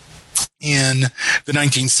research in the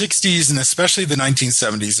 1960s and especially the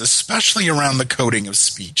 1970s, especially around the coding of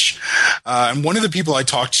speech. And one of the people I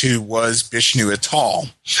talked to was Bishnu et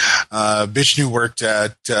al. Bishnu worked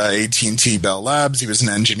at AT&T Bell Labs. He was an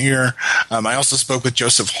engineer. I also spoke with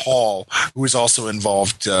Joseph Hall, who was also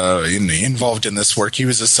involved in this work. He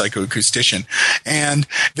was a psychoacoustician. And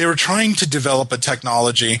they were trying to develop a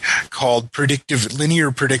technology called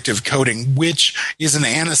linear predictive coding, which is an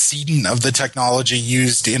antecedent of the technology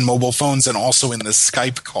used in mobile phones and also in the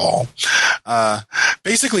Skype call.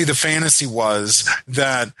 Basically, the fantasy was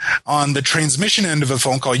that on the transmission end of a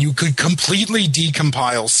phone call, you could completely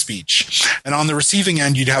decompile speech. And on the receiving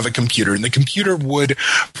end, you'd have a computer, and the computer would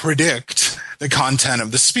predict the content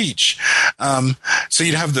of the speech. So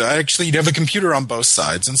you'd have a computer on both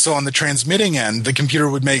sides. And so on the transmitting end, the computer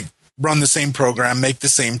would run the same program, make the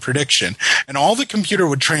same prediction. And all the computer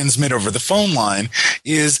would transmit over the phone line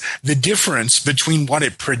is the difference between what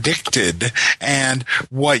it predicted and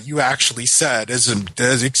what you actually said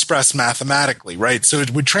as expressed mathematically, right? So it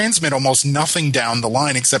would transmit almost nothing down the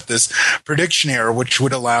line except this prediction error, which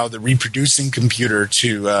would allow the reproducing computer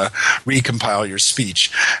to recompile your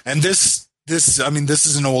speech. And this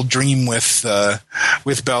is an old dream with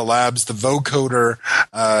Bell Labs. The vocoder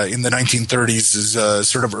in the 1930s is a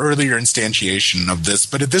sort of earlier instantiation of this,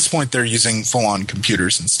 but at this point they're using full-on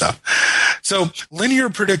computers and stuff. So linear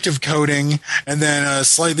predictive coding, and then a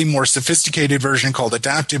slightly more sophisticated version called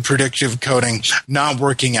adaptive predictive coding, not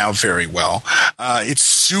working out very well. It's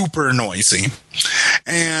super noisy.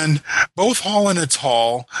 And both Hall and et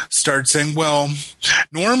al. Start saying, well,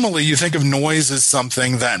 normally you think of noise as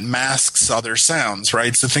something that masks other sounds,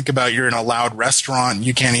 right? So think about you're in a loud restaurant,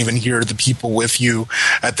 you can't even hear the people with you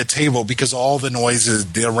at the table because all the noises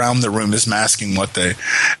around the room is masking what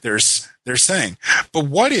they're saying. But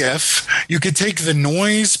what if you could take the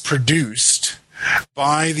noise produced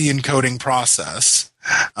by the encoding process.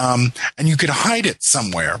 And you could hide it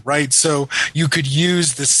somewhere, right? So you could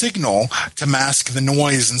use the signal to mask the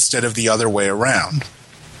noise instead of the other way around.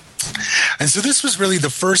 And so this was really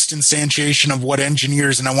the first instantiation of what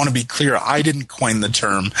engineers, and I want to be clear, I didn't coin the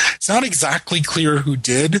term. It's not exactly clear who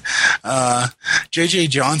did. J.J.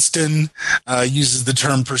 Johnston uses the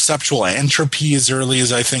term perceptual entropy as early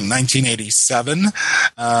as, I think, 1987.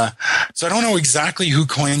 So I don't know exactly who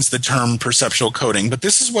coins the term perceptual coding, but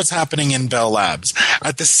this is what's happening in Bell Labs.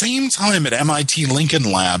 At the same time at MIT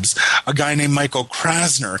Lincoln Labs, a guy named Michael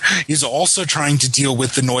Krasner is also trying to deal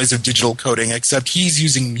with the noise of digital coding, except he's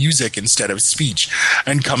using music instead of speech,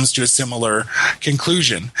 and comes to a similar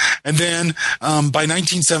conclusion. And then by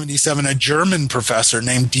 1977, a German professor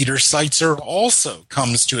named Dieter Seitzer also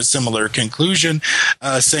comes to a similar conclusion,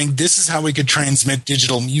 saying this is how we could transmit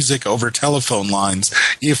digital music over telephone lines.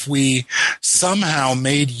 If we somehow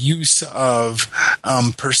made use of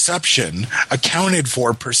perception, accounted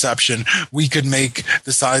for perception, we could make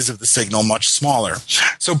the size of the signal much smaller.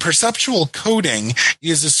 So perceptual coding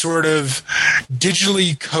is a sort of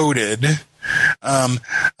digitally coded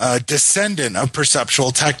descendant of perceptual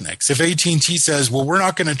techniques. If AT&T says, well, we're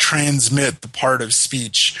not going to transmit the part of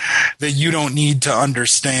speech that you don't need to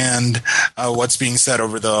understand what's being said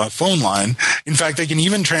over the phone line. In fact, they can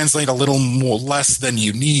even translate a little more less than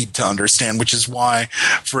you need to understand, which is why,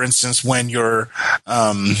 for instance, when you're,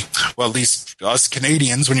 well, at least us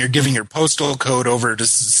Canadians, when you're giving your postal code over to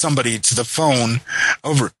somebody to the phone,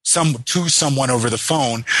 to someone over the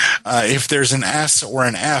phone, if there's an S or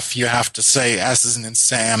an F, you have to say S is in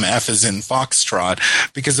Sam, F is in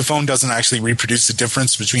Foxtrot, because the phone doesn't actually reproduce the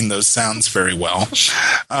difference between those sounds very well.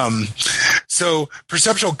 So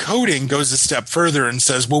perceptual coding goes a step further and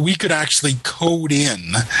says, well, we could actually code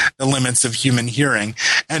in the limits of human hearing,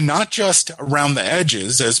 and not just around the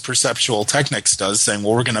edges, as perceptual techniques does, saying,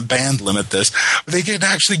 well, we're going to band limit this, but they could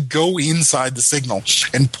actually go inside the signal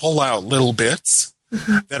and pull out little bits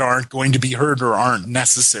that aren't going to be heard or aren't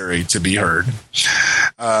necessary to be heard.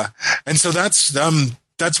 And so that's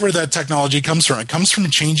where that technology comes from. It comes from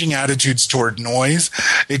changing attitudes toward noise.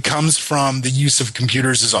 It comes from the use of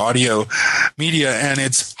computers as audio media, and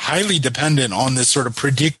it's highly dependent on this sort of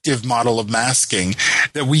predictive model of masking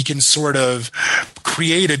that we can sort of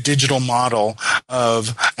create a digital model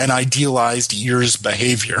of an idealized ear's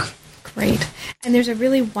behavior. Great. And there's a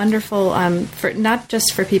really wonderful, for not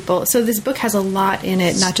just for people, so this book has a lot in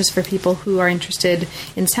it, not just for people who are interested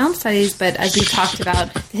in sound studies, but as we talked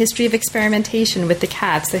about, the history of experimentation with the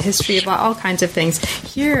cats, the history of all kinds of things.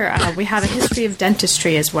 Here we have a history of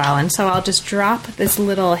dentistry as well. And so I'll just drop this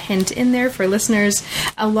little hint in there for listeners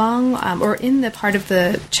along, or in the part of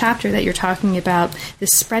the chapter that you're talking about, the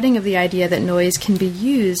spreading of the idea that noise can be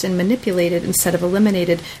used and manipulated instead of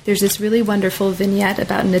eliminated. There's this really wonderful vignette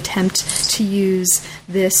about an attempt to use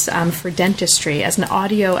this for dentistry as an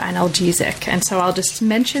audio analgesic. And so I'll just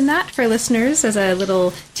mention that for listeners as a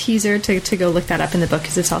little teaser to go look that up in the book,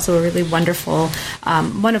 because it's also a really wonderful,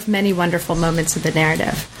 one of many wonderful moments of the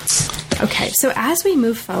narrative. Okay, so as we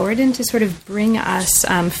move forward and to sort of bring us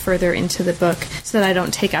further into the book so that I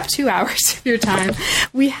don't take up 2 hours of your time,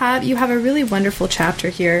 you have a really wonderful chapter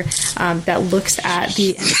here that looks at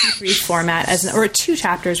the MP3 format, or 2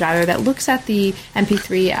 chapters rather, that looks at the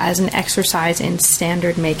MP3 as an exercise in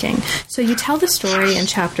standard making. So you tell the story in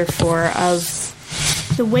chapter 4 of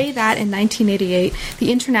the way that in 1988,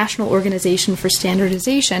 the International Organization for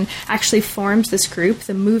Standardization actually forms this group,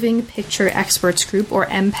 the Moving Picture Experts Group, or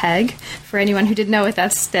MPEG, for anyone who didn't know what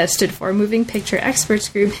that stood for, Moving Picture Experts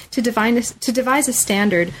Group, to devise a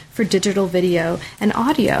standard for digital video and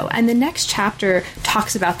audio. And the next chapter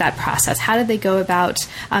talks about that process. How did they go about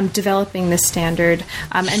developing this standard?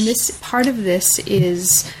 And this part of this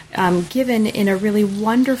is given in a really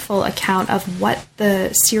wonderful account of what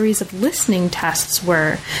the series of listening tests were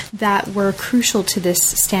that were crucial to this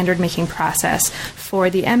standard making process for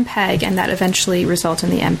the MPEG, and that eventually result in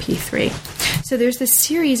the MP3. So there's this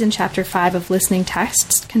series in Chapter 5 of listening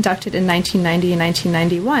tests conducted in 1990 and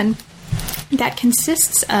 1991 that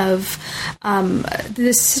consists of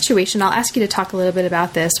this situation. I'll ask you to talk a little bit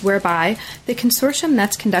about this, whereby the consortium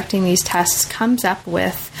that's conducting these tests comes up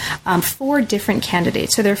with 4 different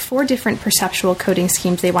candidates. So there are 4 different perceptual coding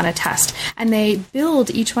schemes they want to test, and they build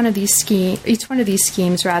each one of these schemes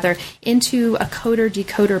into a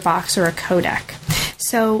coder-decoder box or a codec.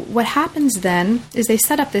 So what happens then is they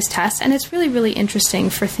set up this test, and it's really, really interesting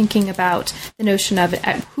for thinking about the notion of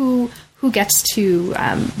who who gets to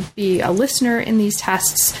be a listener in these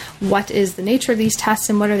tests, what is the nature of these tests,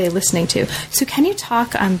 and what are they listening to. So can you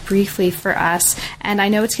talk briefly for us, and I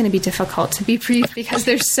know it's going to be difficult to be brief because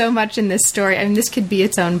there's so much in this story. I mean, this could be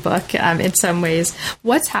its own book in some ways.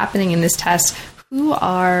 What's happening in this test? Who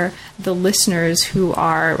are the listeners who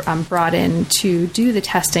are brought in to do the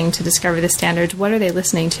testing to discover the standards? What are they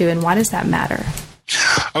listening to, and why does that matter?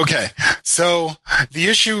 Okay, so the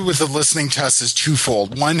issue with the listening test is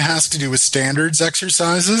twofold. One has to do with standards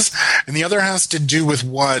exercises, and the other has to do with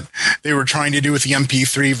what they were trying to do with the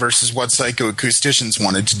MP3 versus what psychoacousticians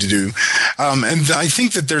wanted to do. And I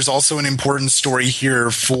think that there's also an important story here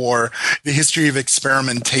for the history of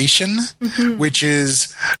experimentation, which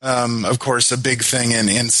is, of course, a big thing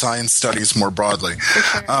in science studies more broadly.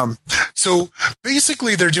 Sure. So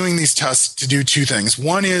basically, they're doing these tests to do two things.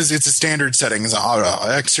 One is it's a standard setting, it's an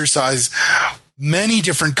exercise. Many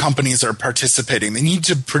different companies are participating. They need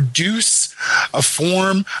to produce a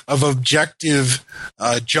form of objective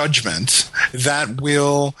judgment that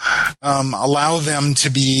will allow them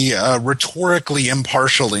to be rhetorically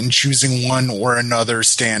impartial in choosing one or another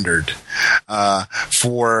standard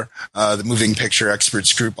for the Moving Picture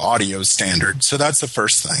Experts Group audio standard. So that's the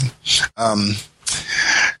first thing.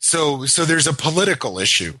 So there's a political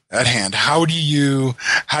issue at hand. How do you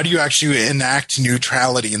actually enact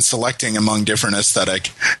neutrality in selecting among different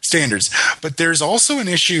aesthetic standards? But there's also an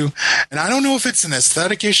issue, and I don't know if it's an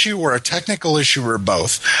aesthetic issue or a technical issue or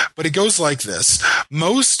both, but it goes like this.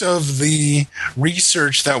 Most of the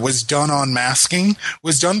research that was done on masking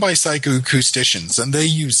was done by psychoacousticians, and they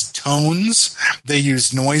used tones, they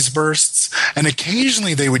used noise bursts, and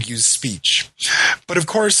occasionally they would use speech. But of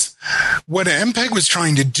course, what MPEG was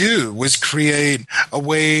trying to do was create a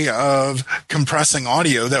way of compressing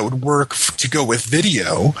audio that would work to go with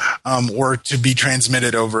video or to be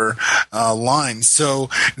transmitted over lines. So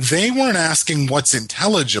they weren't asking what's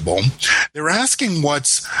intelligible. They were asking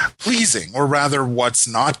what's pleasing, or rather what's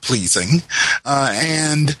not pleasing,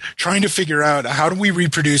 and trying to figure out how do we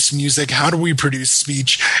reproduce music, how do we produce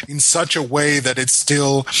speech in such a way that it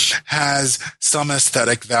still has some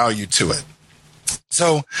aesthetic value to it.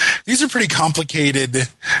 So these are pretty complicated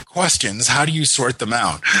questions. How do you sort them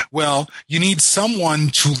out? Well, you need someone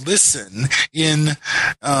to listen in,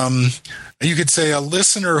 you could say a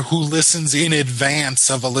listener who listens in advance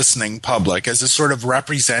of a listening public as a sort of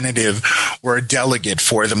representative or a delegate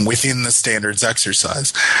for them within the standards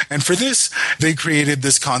exercise. And for this, they created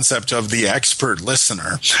this concept of the expert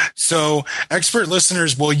listener. So expert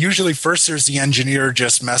listeners, well, usually first there's the engineer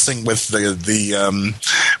just messing with the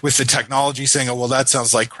technology, saying, oh, well, that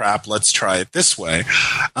sounds like crap. Let's try it this way.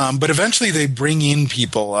 But eventually they bring in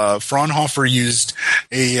people. Fraunhofer used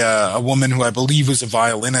a woman who I believe was a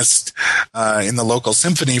violinist in the local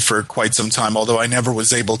symphony for quite some time, although I never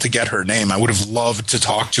was able to get her name. I would have loved to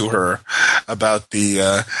talk to her about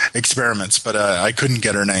the experiments, but I couldn't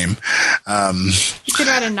get her name. You could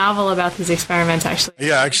write a novel about these experiments, actually.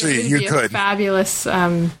 Yeah, actually, you could. A fabulous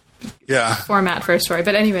format for a story.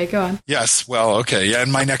 But anyway, go on. Yes. Well, okay. Yeah.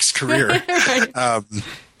 In my next career. Right.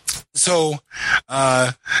 So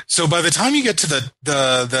by the time you get to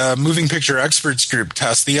the Moving Picture Experts Group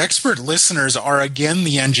test, the expert listeners are again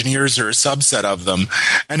the engineers or a subset of them.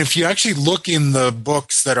 And if you actually look in the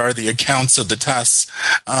books that are the accounts of the tests,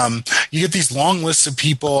 you get these long lists of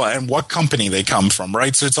people and what company they come from,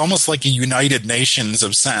 right? So it's almost like a United Nations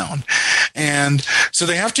of sound. And so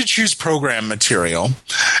they have to choose program material.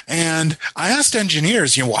 And I asked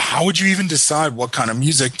engineers, well, how would you even decide what kind of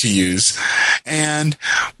music to use? And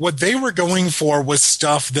what they were going for was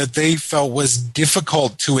stuff that they felt was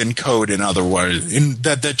difficult to encode, in other words,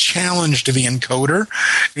 that challenged the encoder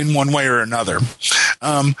in one way or another.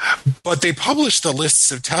 But they published the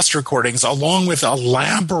lists of test recordings along with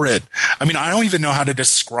elaborate, I don't even know how to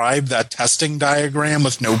describe that testing diagram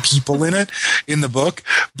with no people in it in the book,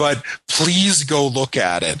 but please go look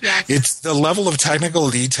at it. Yes. It's the level of technical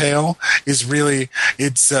detail is really,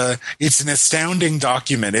 it's an astounding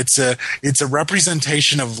document. It's a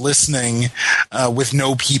representation of listening with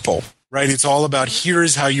no people. Right? It's all about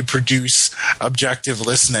here's how you produce objective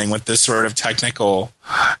listening with this sort of technical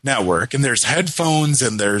network. And there's headphones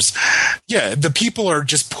and the people are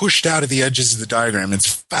just pushed out of the edges of the diagram.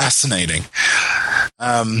 It's fascinating.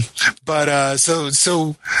 The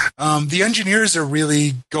engineers are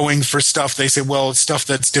really going for stuff. They say, well, it's stuff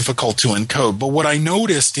that's difficult to encode. But what I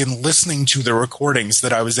noticed in listening to the recordings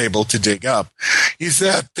that I was able to dig up is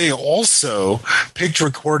that they also picked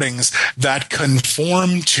recordings that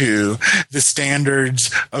conform to the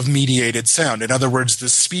standards of mediated sound. In other words, the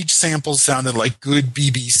speech samples sounded like good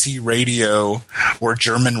BBC radio or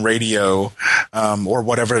German radio, or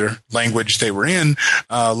whatever language they were in,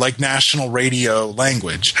 like national radio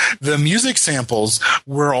language. The music samples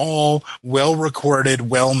were all well recorded,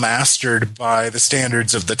 well mastered by the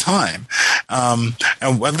standards of the time. And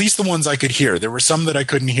at least the ones I could hear. There were some that I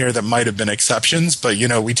couldn't hear that might have been exceptions, but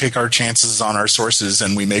we take our chances on our sources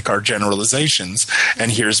and we make our generalizations.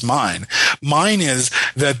 And here's mine. Mine is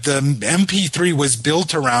that the MP3 was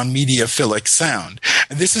built around mediophilic sound.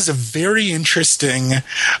 And this is a very interesting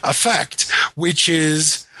effect, which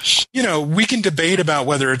is, we can debate about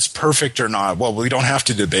whether it's perfect or not. Well, we don't have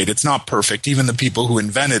to debate. It's not perfect. Even the people who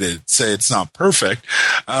invented it say it's not perfect,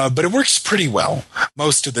 but it works pretty well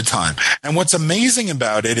most of the time. And what's amazing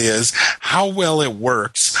about it is how well it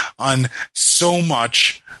works on so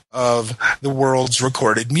much of the world's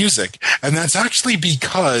recorded music. And that's actually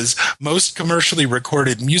because most commercially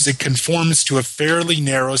recorded music conforms to a fairly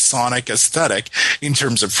narrow sonic aesthetic in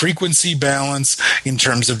terms of frequency balance, in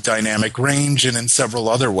terms of dynamic range, and in several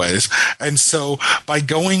other ways. And so by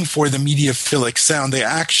going for the mediophilic sound, they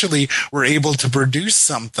actually were able to produce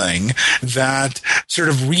something that sort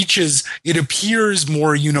of reaches, it appears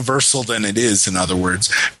more universal than it is, in other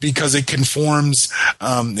words, because it conforms,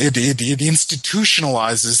 it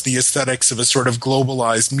institutionalizes the aesthetics of a sort of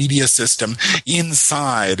globalized media system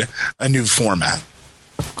inside a new format.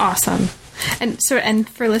 Awesome. And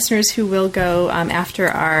for listeners who will go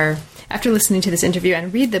after listening to this interview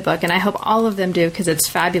and read the book, and I hope all of them do because it's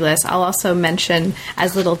fabulous, I'll also mention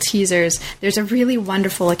as little teasers, there's a really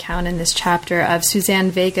wonderful account in this chapter of Suzanne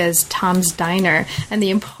Vega's Tom's Diner and the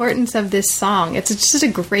importance of this song. It's just a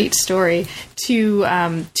great story to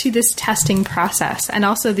this testing process, and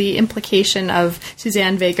also the implication of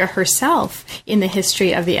Suzanne Vega herself in the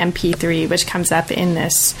history of the MP3, which comes up in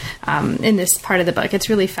this part of the book. It's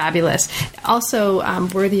really fabulous. Also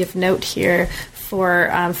worthy of note here for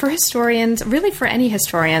historians, really for any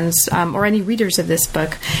historians or any readers of this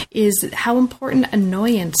book, is how important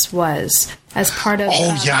annoyance was as part of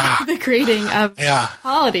the grading of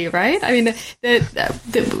quality, right? I mean,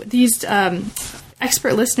 these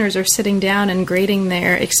expert listeners are sitting down and grading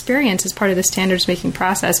their experience as part of the standards making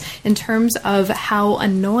process in terms of how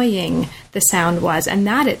annoying the sound was, and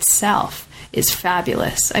that itself is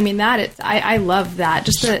fabulous. I mean, I love that.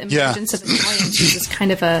 Just the emergence of annoyance is this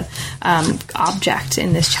kind of a object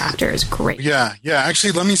in this chapter is great. Yeah.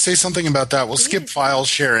 Actually, let me say something about that. We'll skip file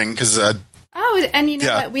sharing because and you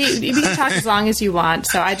know what? We can talk as long as you want,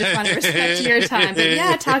 so I just want to respect your time.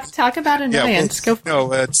 But talk about annoyance. Go for it.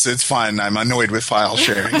 No, it's fine. I'm annoyed with file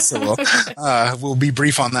sharing, so we'll be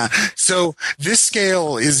brief on that. So this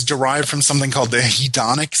scale is derived from something called the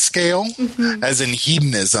hedonic scale, as in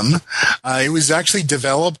hedonism. It was actually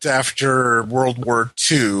developed after World War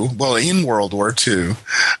II. Well, in World War II,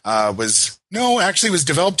 it was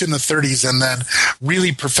developed in the 30s and then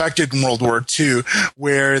really perfected in World War II,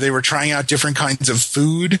 where they were trying out different kinds of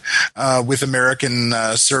food with American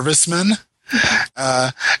servicemen.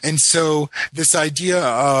 And so this idea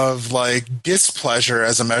of like displeasure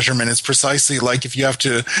as a measurement is precisely like if you have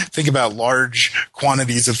to think about large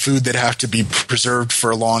quantities of food that have to be preserved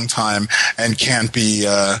for a long time and can't be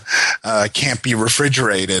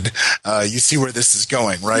refrigerated. You see where this is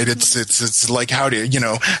going, right? It's like how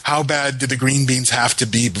bad do the green beans have to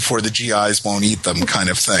be before the GIs won't eat them kind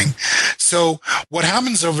of thing. So what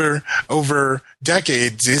happens over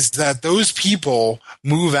decades is that those people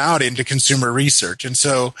move out into consumer research. And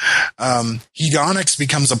so hedonics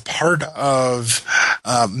becomes a part of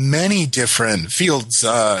many different fields.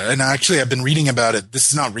 And actually, I've been reading about it. This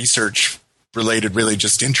is not research related, really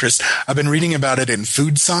just interest. I've been reading about it in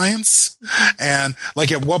food science. And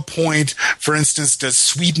like at what point, for instance, does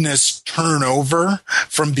sweetness turn over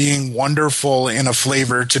from being wonderful in a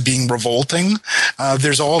flavor to being revolting?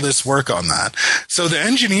 There's all this work on that. So the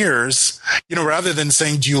engineers, rather than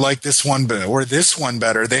saying, do you like this one or this one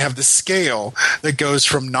better, they have the scale that goes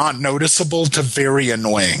from not noticeable to very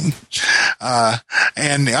annoying.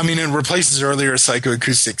 And I mean, it replaces earlier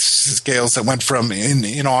psychoacoustic scales that went from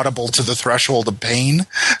inaudible to the threshold of pain.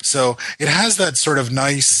 So it has that sort of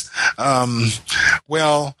nice,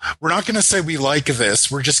 we're not going to say we like this.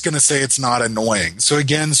 We're just going to say it's not annoying. So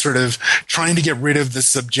again, sort of trying to get rid of the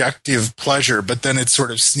subjective pleasure, but then it sort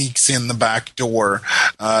of sneaks in the back door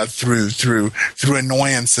through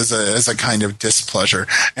annoyance as a kind of displeasure.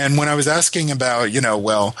 And when I was asking about,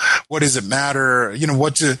 what does it matter?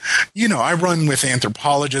 I I run with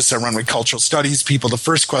anthropologists, I run with cultural studies people. The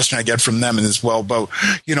first question I get from them is, well, but,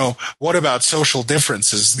 what about social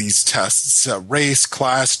differences, these tests, race,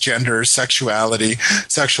 class, gender, sexuality,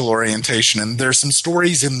 sexual orientation? And there's some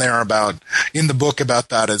stories in the book about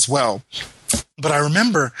that as well. But I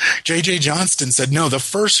remember J.J. Johnston said, no, the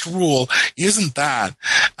first rule isn't that.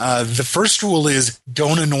 The first rule is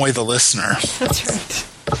don't annoy the listener. That's right.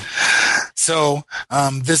 So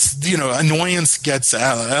this, annoyance gets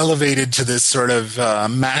elevated to this sort of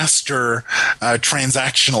master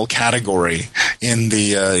transactional category in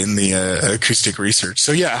the acoustic research.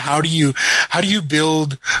 So yeah, how do you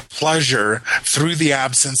build pleasure through the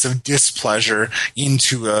absence of displeasure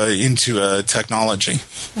into a technology?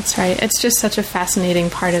 That's right. It's just such a fascinating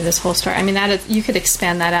part of this whole story. I mean, you could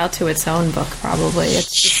expand that out to its own book, probably.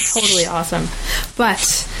 It's just totally awesome.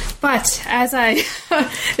 But as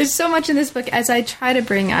there's so much in this book. As I try to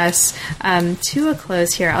bring us to a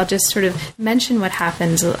close here, I'll just sort of mention what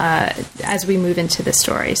happens as we move into the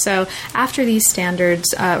story. So after these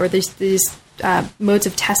standards, or these modes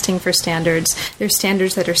of testing for standards, there's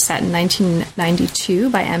standards that are set in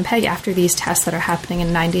 1992 by MPEG after these tests that are happening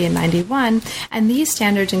in 90 and 91. And these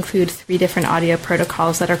standards include 3 different audio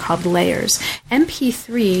protocols that are called layers.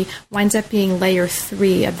 MP3 winds up being layer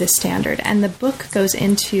 3 of this standard. And the book goes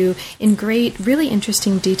into, in great, really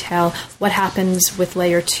interesting detail, what happens with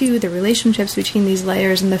layer 2, the relationships between these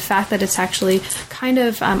layers, and the fact that it's actually kind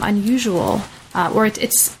of unusual. Or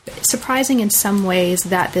it's surprising in some ways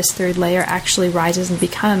that this third layer actually rises and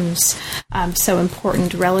becomes so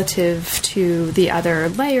important relative to the other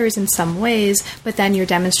layers in some ways, but then you're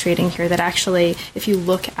demonstrating here that actually, if you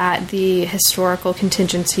look at the historical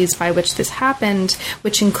contingencies by which this happened,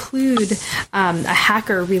 which include a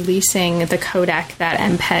hacker releasing the codec that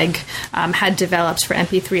MPEG had developed for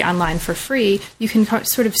MP3 online for free, you can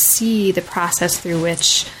sort of see the process through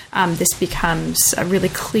which this becomes really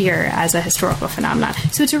clear as a historical phenomenon.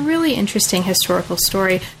 So it's a really interesting historical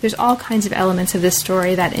story. There's all kinds of elements of this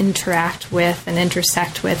story that interact with and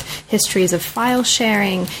intersect with histories of file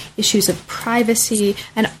sharing, issues of privacy,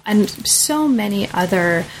 and so many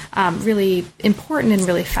other really important and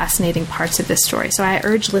really fascinating parts of this story. So I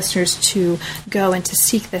urge listeners to go and to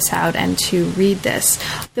seek this out and to read this.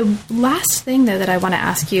 The last thing, though, that I want to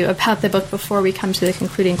ask you about the book before we come to the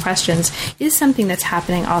concluding questions is something that's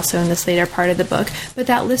happening also in this later part of the book, but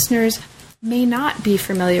that listeners may not be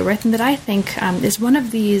familiar with, and that I think is one of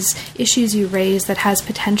these issues you raise that has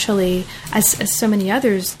potentially, as so many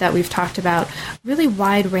others that we've talked about, really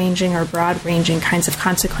wide-ranging or broad-ranging kinds of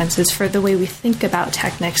consequences for the way we think about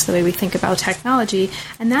technics, the way we think about technology,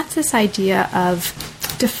 and that's this idea of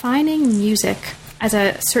defining music as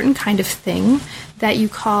a certain kind of thing that you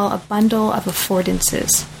call a bundle of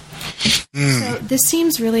affordances. So this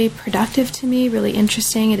seems really productive to me, really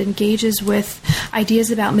interesting. It engages with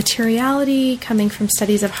ideas about materiality coming from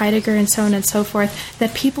studies of Heidegger and so on and so forth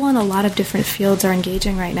that people in a lot of different fields are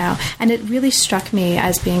engaging right now. And it really struck me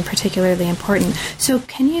as being particularly important. So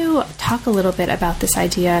can you talk a little bit about this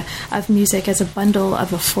idea of music as a bundle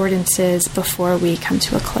of affordances before we come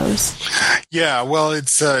to a close? Yeah, well,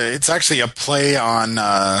 it's actually a play on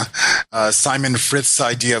Simon Frith's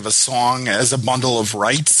idea of a song as a bundle of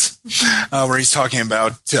rights. Where he's talking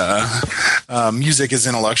about music as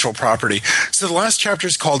intellectual property. So the last chapter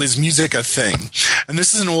is called Is Music a Thing? And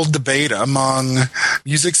this is an old debate among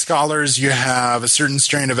music scholars. You have a certain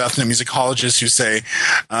strain of ethnomusicologists who say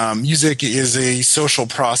music is a social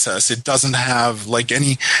process. It doesn't have, like,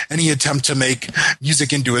 any attempt to make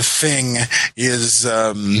music into a thing is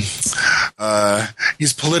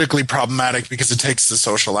politically problematic because it takes the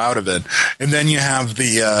social out of it. And then you have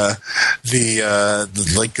the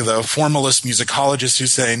formalist musicologists who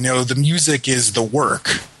say, no, the music is the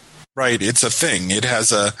work. Right, it's a thing. It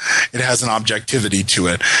has an objectivity to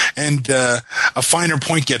it, and a finer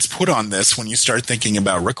point gets put on this when you start thinking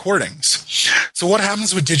about recordings. So, what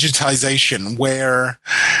happens with digitization, where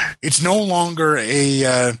it's no longer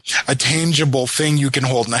a tangible thing you can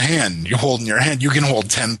hold in a hand? You hold in your hand. You can hold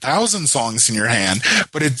 10,000 songs in your hand,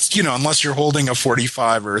 but it's, unless you're holding a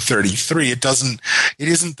 45 or a 33, it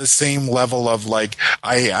isn't the same level of like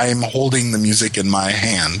I'm holding the music in my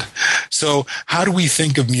hand. So, how do we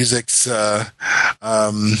think of music's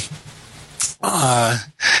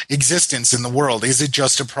existence in the world? Is it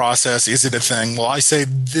just a process? Is it a thing? Well, I say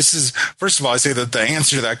first of all, I say that the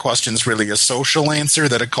answer to that question is really a social answer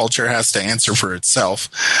that a culture has to answer for itself.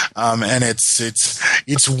 And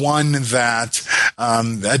it's one that,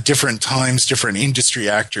 at different times, different industry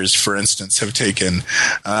actors, for instance, have taken,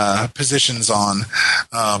 positions on.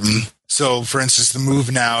 So, for instance, the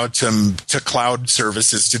move now to cloud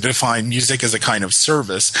services to define music as a kind of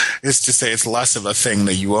service is to say it's less of a thing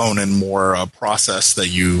that you own and more a process that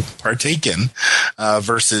you partake in,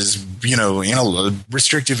 versus,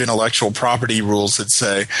 restrictive intellectual property rules that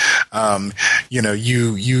say,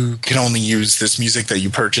 you can only use this music that you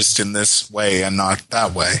purchased in this way and not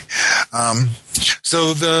that way.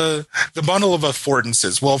 So the bundle of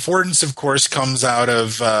affordances. Well, affordance, of course, comes out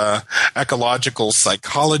of ecological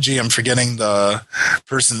psychology. I'm forgetting the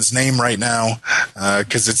person's name right now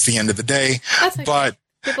because it's the end of the day. That's okay. But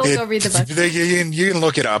people go read the book. You can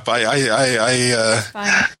look it up.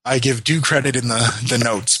 I give due credit in the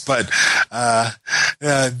notes. But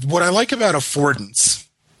what I like about affordance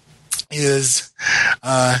is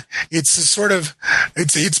it's a sort of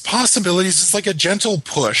it's possibilities. It's like a gentle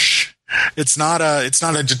push. It's not a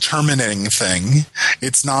determining thing.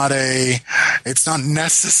 It's not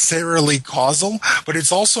necessarily causal, but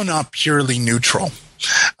it's also not purely neutral.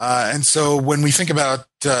 And so when we think about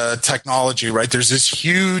technology, right, there's this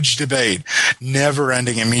huge debate, never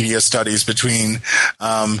ending in media studies between,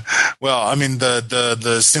 the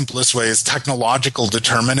simplest way is technological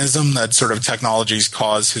determinism, that sort of technologies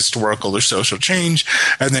cause historical or social change.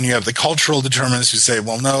 And then you have the cultural determinists who say,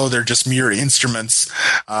 well, no, they're just mere instruments,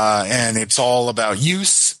 and it's all about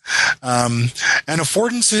use. And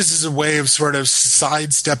affordances is a way of sort of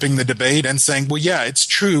sidestepping the debate and saying, well, yeah, it's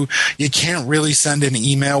true. You can't really send an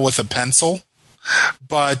email with a pencil.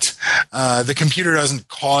 But the computer doesn't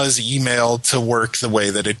cause email to work the way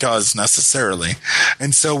that it does necessarily.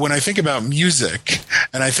 And so when I think about music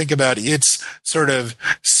and I think about its sort of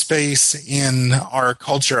space in our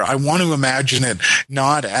culture, I want to imagine it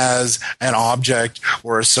not as an object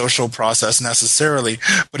or a social process necessarily,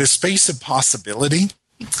 but a space of possibility.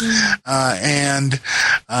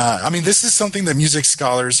 This is something that music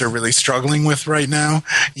scholars are really struggling with right now,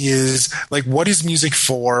 is like, what is music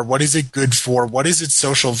for? What is it good for? What is its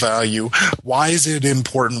social value? Why is it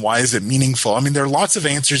important? Why is it meaningful? There are lots of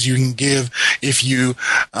answers you can give if you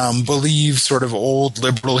believe sort of old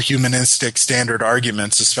liberal humanistic standard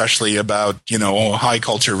arguments, especially about, high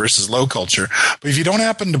culture versus low culture. But if you don't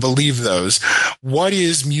happen to believe those, what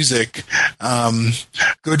is music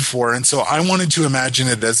good for? And so I wanted to imagine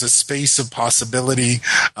it as a space of possibility,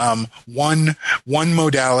 one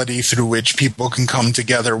modality through which people can come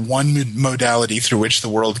together, one modality through which the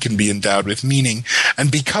world can be endowed with meaning.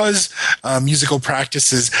 And because musical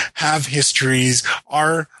practices have histories,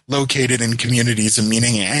 are located in communities of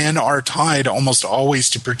meaning, and are tied almost always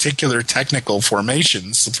to particular technical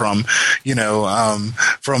formations from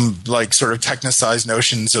like sort of technicized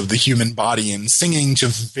notions of the human body and singing to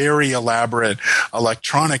very elaborate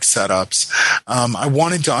electronic setups. I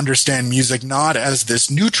wanted to understand music not as this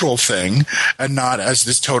neutral thing and not as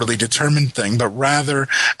this totally determined thing, but rather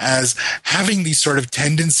as having these sort of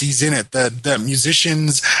tendencies in it that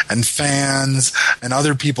musicians and fans and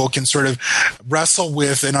other people can sort of wrestle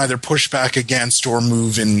with and either push back against or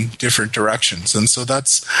move in different directions. And so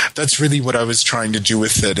that's really what I was trying to do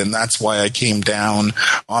with it, and that's why I came down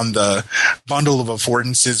on the bundle of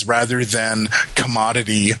affordances rather than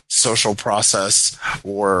commodity, social process,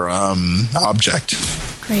 or object.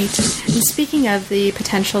 Great. And speaking of the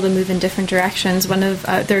potential to move in different directions,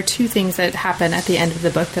 there are two things that happen at the end of the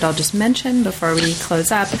book that I'll just mention before we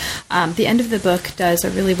close up. The end of the book does a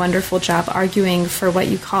really wonderful job arguing for what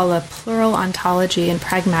you call a plural ontology and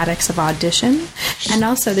pragmatics of audition. And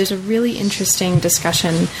also there's a really interesting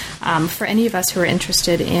discussion for any of us who are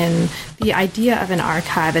interested in the idea of an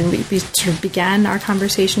archive. And we sort of began our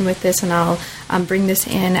conversation with this, and I'll bring this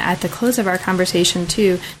in at the close of our conversation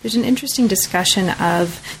too. There's an interesting discussion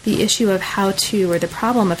of the issue of how to, or the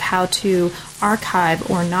problem of how to archive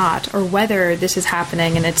or not, or whether this is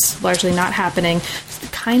happening and it's largely not happening, the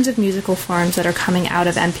kinds of musical forms that are coming out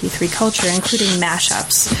of MP3 culture, including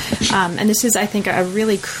mashups. And this is, I think, a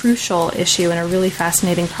really crucial issue and a really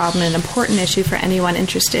fascinating problem and an important issue for anyone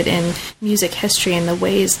interested in music history and the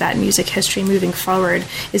ways that music history moving forward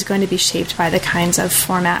is going to be shaped by the kinds of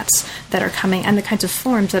formats that are coming and the kinds of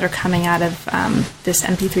forms that are coming out of this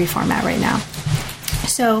MP3 format right now.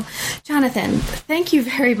 So, Jonathan, thank you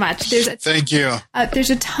very much. Thank you. There's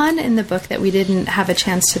a ton in the book that we didn't have a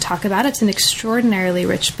chance to talk about. It's an extraordinarily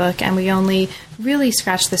rich book, and we only really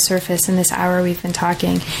scratched the surface in this hour we've been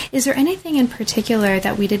talking. Is there anything in particular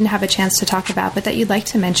that we didn't have a chance to talk about, but that you'd like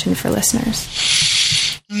to mention for listeners?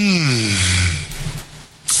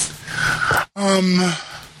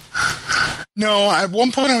 No, at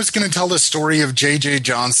one point I was going to tell the story of J.J.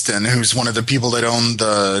 Johnston, who's one of the people that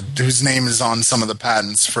whose name is on some of the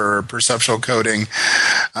patents for perceptual coding.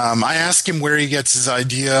 I asked him where he gets his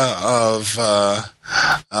idea of,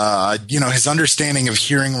 his understanding of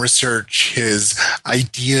hearing research, his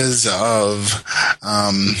ideas of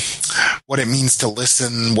what it means to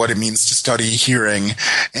listen, what it means to study hearing.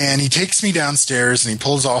 And he takes me downstairs and he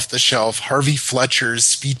pulls off the shelf Harvey Fletcher's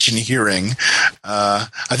Speech and Hearing. I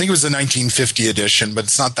think it was the 1950 edition, but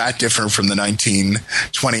it's not that different from the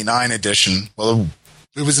 1929 edition. Well,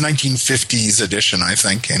 it was a 1950s edition, I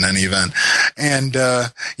think, in any event. And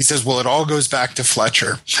he says, well, it all goes back to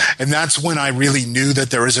Fletcher. And that's when I really knew that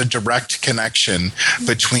there was a direct connection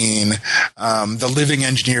between the living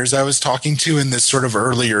engineers I was talking to and this sort of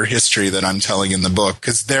earlier history that I'm telling in the book,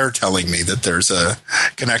 because they're telling me that there's a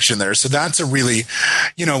connection there. So that's a really,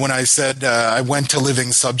 when I said I went to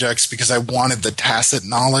living subjects because I wanted the tacit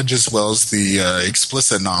knowledge as well as the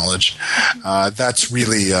explicit knowledge, that's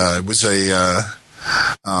really that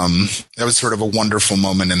was sort of a wonderful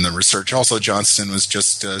moment in the research. Also, Johnston was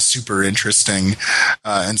just a super interesting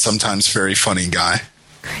and sometimes very funny guy.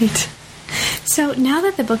 Great. So now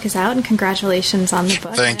that the book is out, and congratulations on the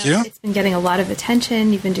book. Thank you. It's been getting a lot of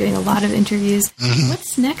attention. You've been doing a lot of interviews. Mm-hmm.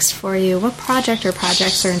 What's next for you? What project or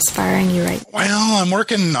projects are inspiring you right now? Well, I'm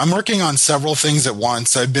working on several things at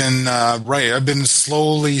once. I've been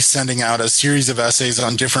slowly sending out a series of essays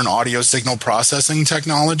on different audio signal processing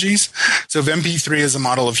technologies. So if MP3 is a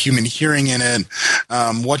model of human hearing in it,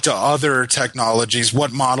 what do other technologies,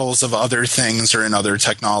 what models of other things are in other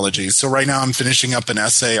technologies? So right now I'm finishing up an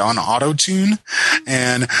essay on Auto-Tune,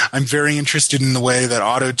 and I'm very interested in the way that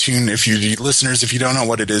Auto-Tune, if you don't know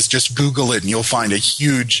what it is, just Google it and you'll find a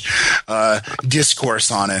huge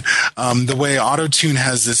discourse on it. The way Auto-Tune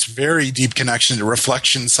has this very deep connection to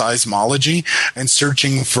reflection seismology and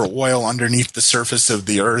searching for oil underneath the surface of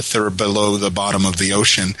the earth or below the bottom of the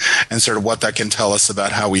ocean, and sort of what that can tell us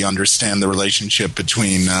about how we understand the relationship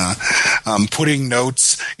between putting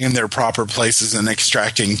notes in their proper places and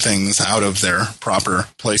extracting things out of their proper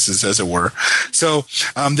places, as it were. So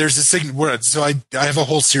there's a so I have a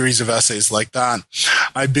whole series of essays like that.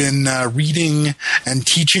 I've been reading and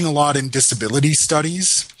teaching a lot in disability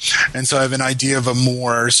studies, and so I have an idea of a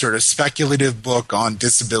more sort of speculative book on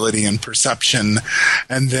disability and perception.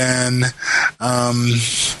 And then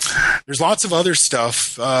there's lots of other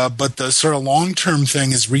stuff, but the sort of long-term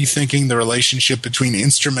thing is rethinking the relationship between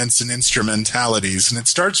instruments and instrumentalities. And it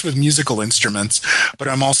starts with musical instruments, but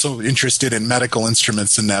I'm also interested in medical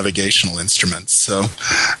instruments and navigational instruments. So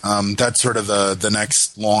that's sort of the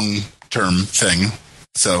next long-term thing.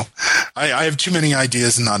 So I have too many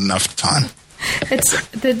ideas and not enough time.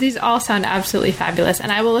 These all sound absolutely fabulous,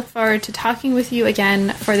 and I will look forward to talking with you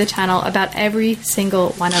again for the channel about every single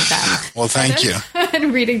one of them. Well, thank you.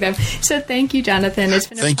 And reading them. So thank you, Jonathan. It's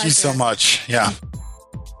been a pleasure. Thank you so much. Yeah.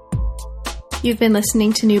 You've been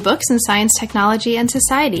listening to New Books in Science, Technology, and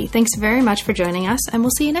Society. Thanks very much for joining us, and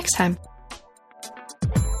we'll see you next time.